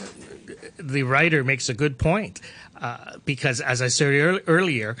 The writer makes a good point because, as I said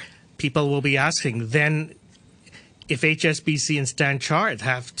earlier, people will be asking, then if HSBC and Standard Chartered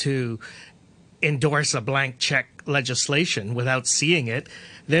have to endorse a blank check legislation without seeing it,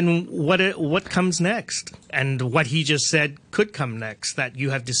 then what comes next? And what he just said could come next, that you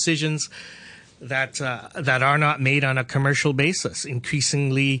have decisions that are not made on a commercial basis,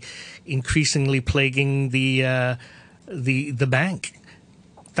 increasingly plaguing the bank.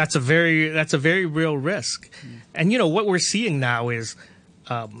 That's a very real risk. And what we're seeing now is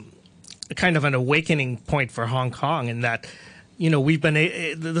kind of an awakening point for Hong Kong, in that we've been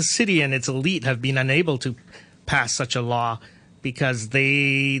the city and its elite have been unable to pass such a law because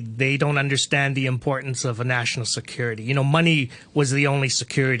they don't understand the importance of a national security. Money was the only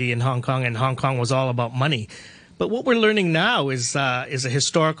security in Hong Kong, and Hong Kong was all about money. But what we're learning now is a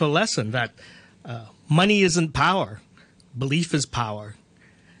historical lesson that money isn't power, belief is power,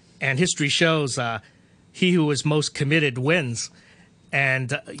 and history shows he who is most committed wins.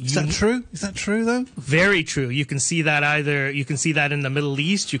 And is that true? Is that true, though? Very true. You can see that in the Middle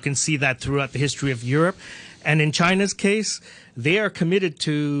East. You can see that throughout the history of Europe, and in China's case, they are committed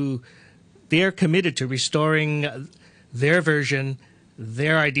to restoring their version,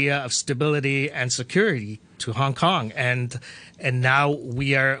 their idea of stability and security to Hong Kong, and now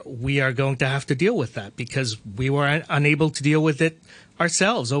we are going to have to deal with that because we were unable to deal with it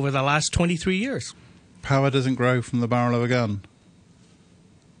ourselves over the last 23 years. Power doesn't grow from the barrel of a gun.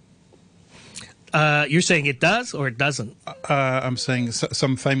 You're saying it does or it doesn't? I'm saying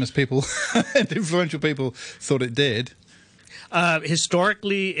some famous people and influential people thought it did.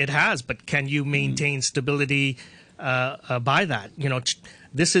 Historically, it has, but can you maintain stability by that?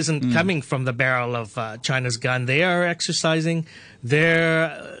 This isn't coming from the barrel of China's gun. They are exercising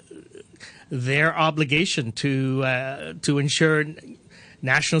their obligation to ensure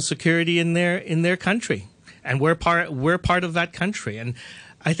national security in their country, and we're part of that country. And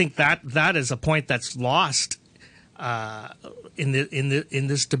I think that is a point that's lost in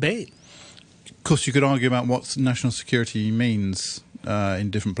this debate. Of course, you could argue about what national security means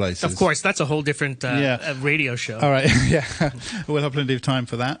in different places. Of course, that's a whole different radio show. All right, yeah. We'll have plenty of time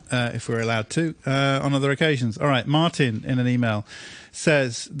for that if we're allowed to on other occasions. All right, Martin, in an email,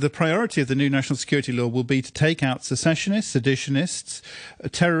 says the priority of the new national security law will be to take out secessionists, seditionists,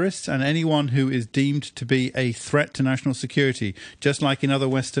 terrorists, and anyone who is deemed to be a threat to national security, just like in other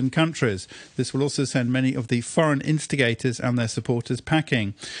Western countries. This will also send many of the foreign instigators and their supporters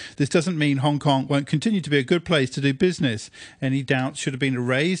packing. This doesn't mean Hong Kong won't continue to be a good place to do business. Any doubts should have been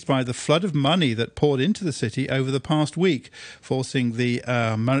erased by the flood of money that poured into the city over the past week, forcing the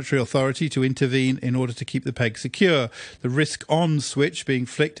monetary authority to intervene in order to keep the peg secure. The risk-on switch being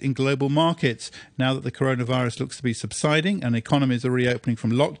flicked in global markets. Now that the coronavirus looks to be subsiding and economies are reopening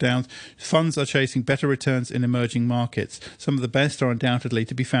from lockdowns, funds are chasing better returns in emerging markets. Some of the best are undoubtedly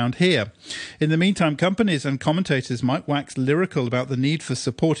to be found here. In the meantime, companies and commentators might wax lyrical about the need for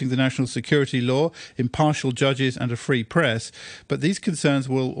supporting the national security law, impartial judges and a free press, but these concerns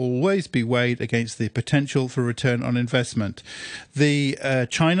will always be weighed against the potential for return on investment. The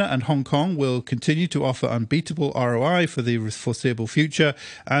China and Hong Kong will continue to offer unbeatable ROI for the foreseeable future,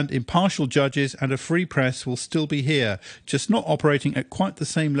 and impartial judges and a free press will still be here, just not operating at quite the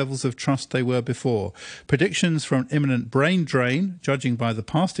same levels of trust they were before. Predictions from imminent brain drain, judging by the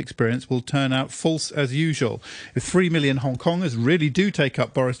past experience, will turn out false as usual. If 3 million Hong Kongers really do take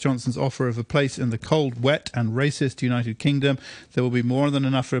up Boris Johnson's offer of a place in the cold, wet and racist United Kingdom, there will be more than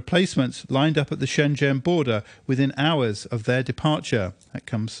enough replacements lined up at the Shenzhen border within hours of their departure. That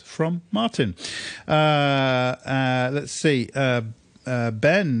comes from Martin. Let's see.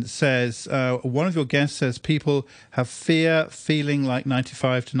 Ben says, one of your guests says people have fear feeling like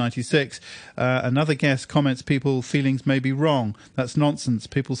 95 to 96. Another guest comments people's feelings may be wrong. That's nonsense.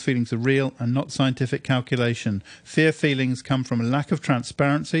 People's feelings are real and not scientific calculation. Fear feelings come from a lack of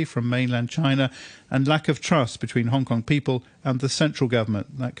transparency from mainland China and lack of trust between Hong Kong people and the central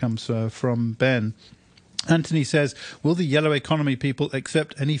government. That comes from Ben. Anthony says, will the yellow economy people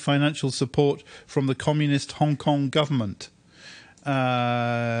accept any financial support from the communist Hong Kong government?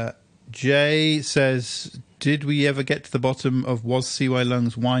 Jay says, did we ever get to the bottom of was CY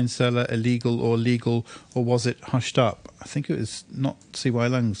Lung's wine cellar illegal or legal, or was it hushed up? I think it was not CY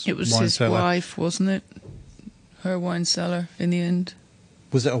Lung's wine cellar. It was his wife, wasn't it? Her wine cellar in the end.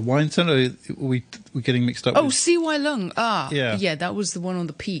 Was it a wine cellar? We're getting mixed up. Oh, CY Lung. Yeah, that was the one on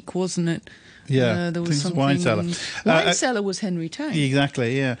the peak, wasn't it? Yeah, there was something. Wine cellar. Wine cellar was Henry Tang.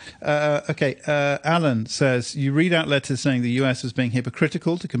 Exactly, yeah. Okay, Alan says, you read out letters saying the US is being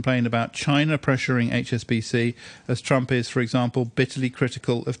hypocritical to complain about China pressuring HSBC, as Trump is, for example, bitterly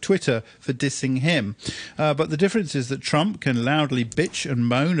critical of Twitter for dissing him. But the difference is that Trump can loudly bitch and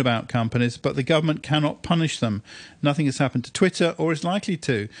moan about companies, but the government cannot punish them. Nothing has happened to Twitter or is likely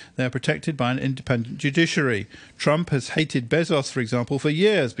to. They are protected by an independent judiciary. Trump has hated Bezos, for example, for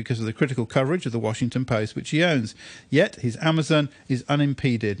years because of the critical coverage of the Washington Post, which he owns. Yet his Amazon is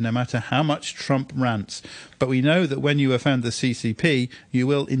unimpeded, no matter how much Trump rants. But we know that when you offend the CCP, you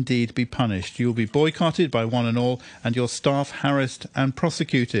will indeed be punished. You will be boycotted by one and all, and your staff harassed and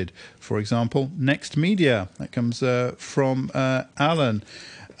prosecuted. For example, Next Media. That comes from Alan.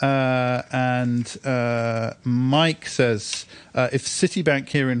 And Mike says, if Citibank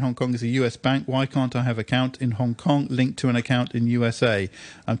here in Hong Kong is a US bank, why can't I have an account in Hong Kong linked to an account in USA?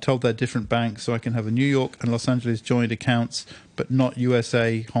 I'm told they're different banks, so I can have a New York and Los Angeles joint accounts, but not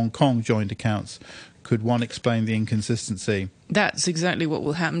USA, Hong Kong joint accounts. Could one explain the inconsistency? That's exactly what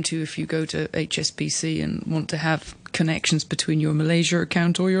will happen to you if you go to HSBC and want to have connections between your Malaysia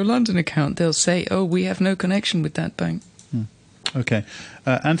account or your London account. They'll say, oh, we have no connection with that bank. Okay.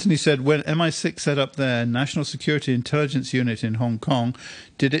 Anthony said, when MI6 set up their National Security Intelligence Unit in Hong Kong,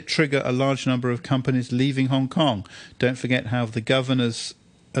 did it trigger a large number of companies leaving Hong Kong? Don't forget how the governor's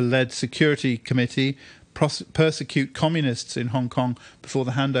led security committee persecute communists in Hong Kong before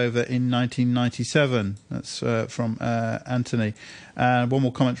the handover in 1997. That's from Anthony. One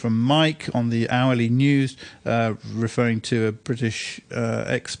more comment from Mike on the hourly news, referring to a British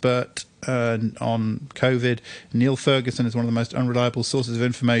expert on COVID. Neil Ferguson is one of the most unreliable sources of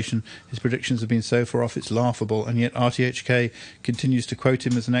information. His predictions have been so far off it's laughable, and yet RTHK continues to quote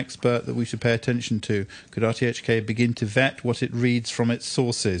him as an expert that we should pay attention to. Could RTHK begin to vet what it reads from its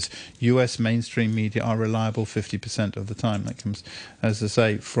sources? US mainstream media are reliable 50% of the time. That comes, as I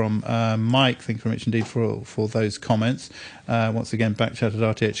say, from Mike. Thank you very much indeed for those comments. Once again, Backchat at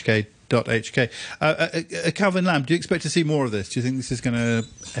RTHK.HK. Calvin Lamb, do you expect to see more of this? Do you think this is going to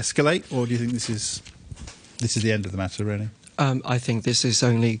escalate, or do you think this is the end of the matter, really? I think this is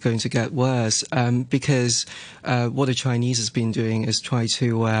only going to get worse because what the Chinese has been doing is try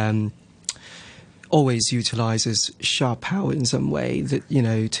to always utilizes sharp power in some way, that, you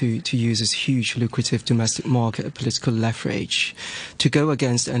know, to use this huge lucrative domestic market political leverage to go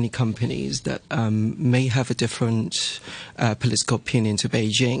against any companies that may have a different political opinion to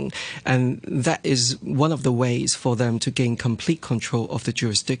Beijing. And that is one of the ways for them to gain complete control of the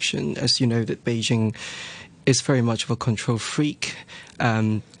jurisdiction. As you know, that Beijing is very much of a control freak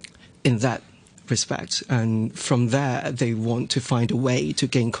in that respect, and from there they want to find a way to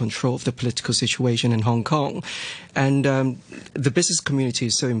gain control of the political situation in Hong Kong. And the business community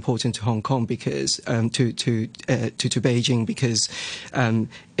is so important to Hong Kong because to Beijing, because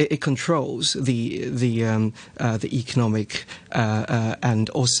it controls the economic and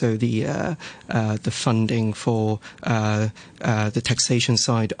also the funding for the taxation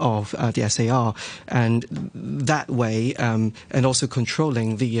side of the SAR, and that way, and also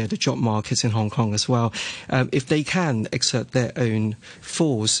controlling the job markets in Hong Kong as well. If they can exert their own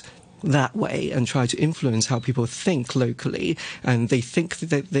force that way and try to influence how people think locally, and they think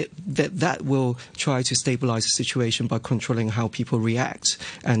that will try to stabilize the situation by controlling how people react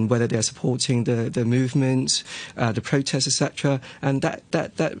and whether they're supporting the movement, the protests, etc. And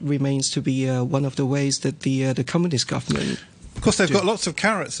that remains to be one of the ways that the communist government. Of course, they've got lots of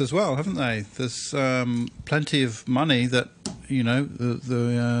carrots as well, haven't they? There's plenty of money that, you know,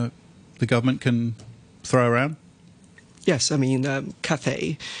 the government can throw around. Yes, I mean,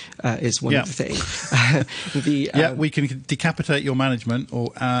 Cathay is one of the things. We can decapitate your management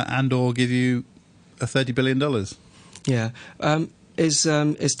or give you $30 billion. Yeah.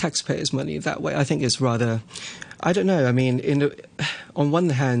 Is taxpayers' money that way? I think it's rather... I don't know. I mean, on one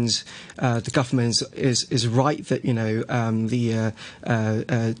hand, the government is right that, you know,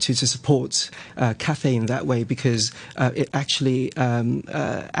 to support Cathay in that way, because it actually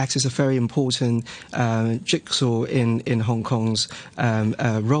acts as a very important jigsaw in Hong Kong's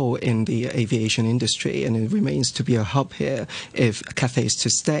role in the aviation industry, and it remains to be a hub here if Cathay is to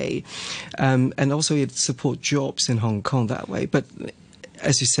stay, and also it supports jobs in Hong Kong that way. But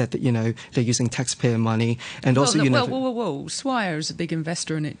as you said, that they're using taxpayer money, and also whoa, Swire is a big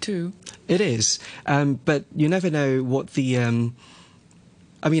investor in it too. It is, but you never know what the.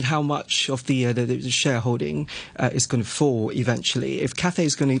 How much of the shareholding is going to fall eventually? If Cathay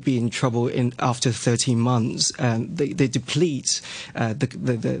is going to be in trouble after 13 months, they deplete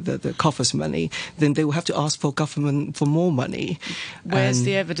the coffers money, then they will have to ask for government for more money. Where's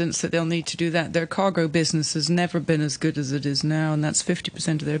the evidence that they'll need to do that? Their cargo business has never been as good as it is now, and that's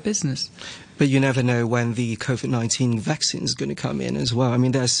 50% of their business. But you never know when the COVID-19 vaccine is going to come in as well.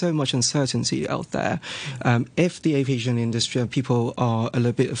 There's so much uncertainty out there. If the aviation industry and people are a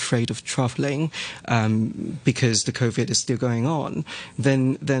little bit afraid of travelling because the COVID is still going on,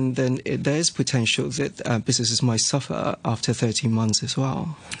 then there's potential that businesses might suffer after 13 months as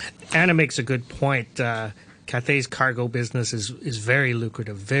well. Anna makes a good point. Cathay's cargo business is very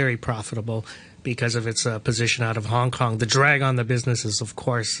lucrative, very profitable because of its position out of Hong Kong. The drag on the business is, of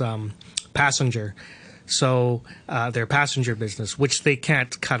course, passenger. So their passenger business, which they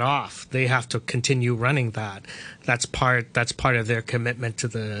can't cut off, they have to continue running that. That's part of their commitment to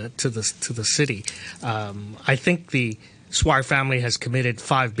the city. I think the Swire family has committed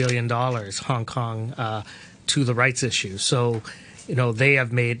 $5 billion Hong Kong to the rights issue. So they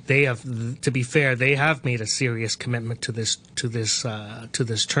have made a serious commitment to this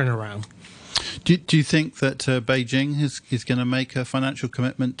turnaround. Do you think that Beijing is going to make a financial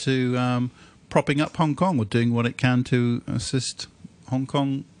commitment to propping up Hong Kong or doing what it can to assist Hong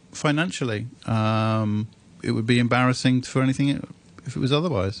Kong financially? It would be embarrassing for anything if it was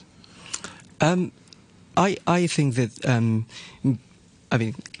otherwise. I think that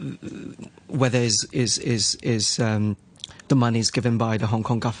whether is the money is given by the Hong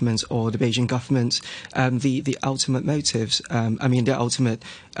Kong government or the Beijing government, the ultimate motives, the ultimate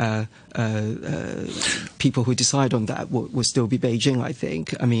people who decide on that will still be Beijing, I think.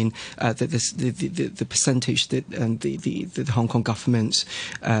 The percentage that the Hong Kong government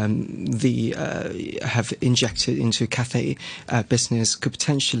have injected into Cathay business could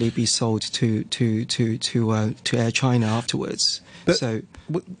potentially be sold to Air China afterwards. But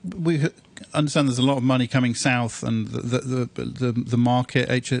we understand there's a lot of money coming south, and the market,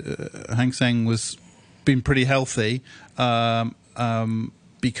 Hang Seng, was been pretty healthy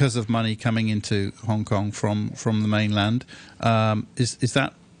because of money coming into Hong Kong from the mainland. Does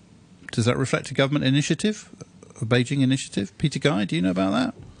that reflect a government initiative, a Beijing initiative? Peter Guy, do you know about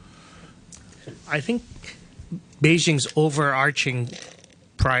that? I think Beijing's overarching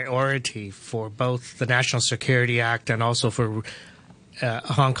priority for both the National Security Act and also for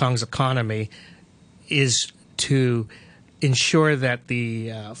Hong Kong's economy is to ensure that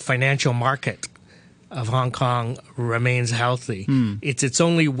the financial market of Hong Kong remains healthy. It's its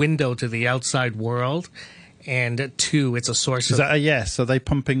only window to the outside world, and two, it's a source of... Is that a yes? Are they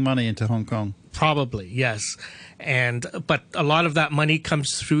pumping money into Hong Kong? Probably, yes. But a lot of that money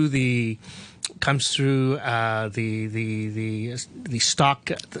comes through the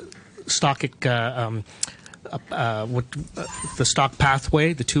stock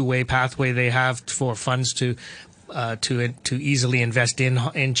pathway, the two-way pathway they have for funds to easily invest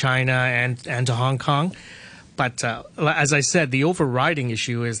in China and to Hong Kong. But as I said, the overriding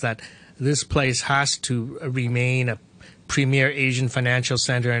issue is that this place has to remain a premier Asian financial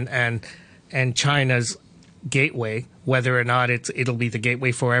center and China's gateway. Whether or not it'll be the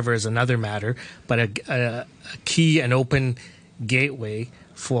gateway forever is another matter, but a key and open gateway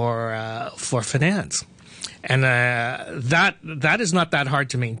for finance. And that is not that hard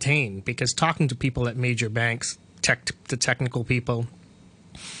to maintain, because talking to people at major banks, the technical people,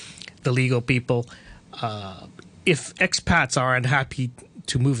 the legal people, if expats are unhappy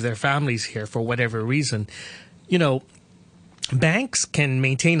to move their families here for whatever reason, banks can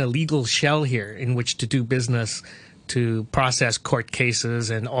maintain a legal shell here in which to do business, to process court cases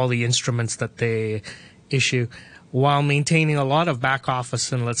and all the instruments that they issue, while maintaining a lot of back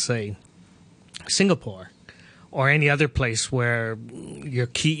office in, let's say, Singapore or any other place where your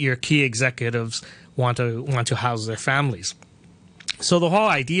key executives want to house their families. So the whole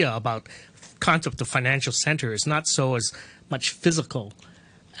idea about concept of financial center is not so as much physical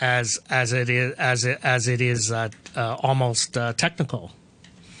as it is almost technical.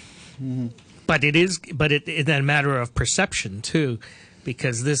 Mm-hmm. But it's a matter of perception too,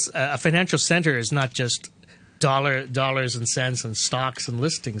 because this a financial center is not just dollars and cents and stocks and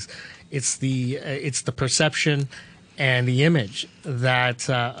listings. It's the perception and the image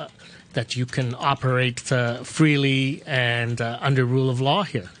that you can operate freely and under rule of law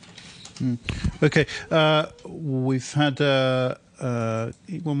here. Okay, we've had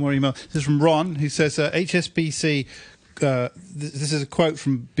one more email. This is from Ron, who says HSBC this is a quote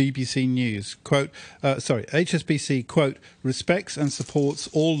from BBC News. Quote, HSBC, quote, respects and supports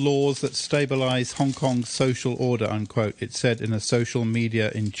all laws that stabilise Hong Kong's social order, unquote, it said in a social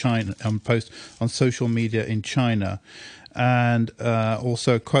media in China, post on social media in China. And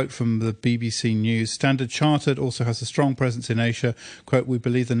also a quote from the BBC News. Standard Chartered also has a strong presence in Asia. Quote, we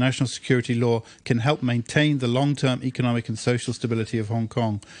believe the national security law can help maintain the long-term economic and social stability of Hong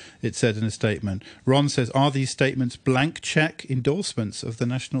Kong, it said in a statement. Ron says, are these statements blank cheque endorsements of the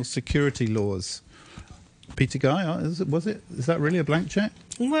national security laws? Peter Guy, is that really a blank cheque?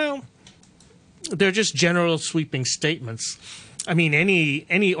 Well, they're just general sweeping statements. I mean,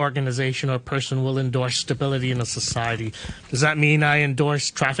 any organization or person will endorse stability in a society. Does that mean I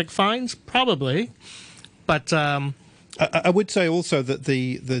endorse traffic fines? Probably. But I would say also that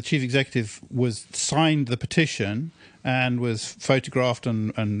the chief executive signed the petition and was photographed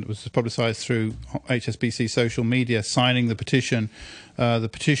and was publicised through HSBC social media, signing the petition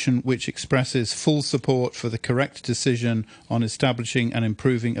which expresses full support for the correct decision on establishing and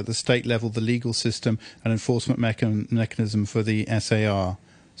improving at the state level the legal system and enforcement mechanism for the SAR.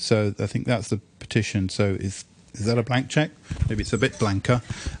 So I think that's the petition. So is that a blank cheque? Maybe it's a bit blanker.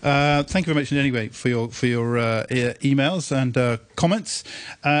 Thank you very much anyway for your emails and comments.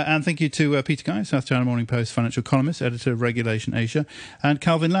 And thank you to Peter Guy, South China Morning Post financial columnist, editor of Regulation Asia, and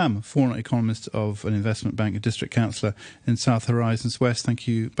Calvin Lam, former economist of an investment bank and district councillor in South Horizons West. Thank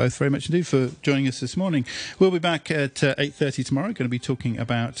you both very much indeed for joining us this morning. We'll be back at 8:30 tomorrow. Going to be talking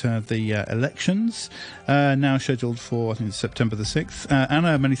about the elections, now scheduled for, I think it's September the 6th.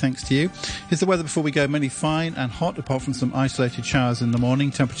 Anna, many thanks to you. Here's the weather before we go. Mainly fine and hot, apart from some isolated showers in the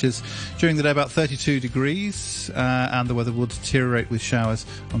morning. Temperatures during the day about 32 degrees, and the weather will deteriorate with showers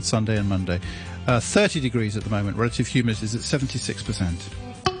on Sunday and Monday. 30 degrees at the moment. Relative humidity is at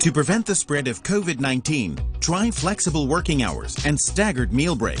 76%. To prevent the spread of COVID-19, try flexible working hours and staggered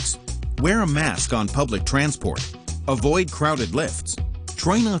meal breaks. Wear a mask on public transport. Avoid crowded lifts.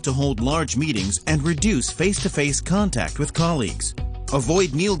 Try not to hold large meetings and reduce face-to-face contact with colleagues.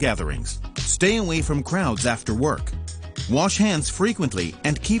 Avoid meal gatherings. Stay away from crowds after work. Wash hands frequently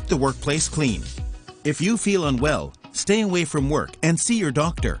and keep the workplace clean. If you feel unwell, stay away from work and see your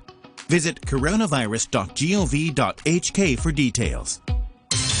doctor. Visit coronavirus.gov.hk for details.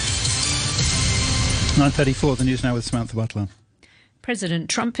 9:34, the news now with Samantha Butler. President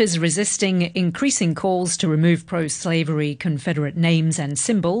Trump is resisting increasing calls to remove pro-slavery Confederate names and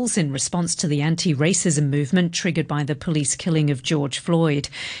symbols in response to the anti-racism movement triggered by the police killing of George Floyd.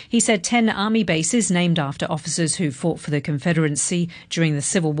 He said 10 Army bases named after officers who fought for the Confederacy during the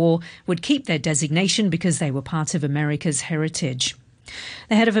Civil War would keep their designation because they were part of America's heritage.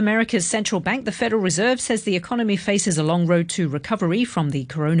 The head of America's central bank, the Federal Reserve, says the economy faces a long road to recovery from the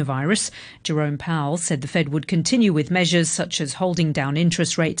coronavirus. Jerome Powell said the Fed would continue with measures such as holding down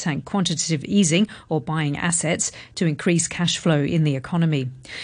interest rates and quantitative easing or buying assets to increase cash flow in the economy.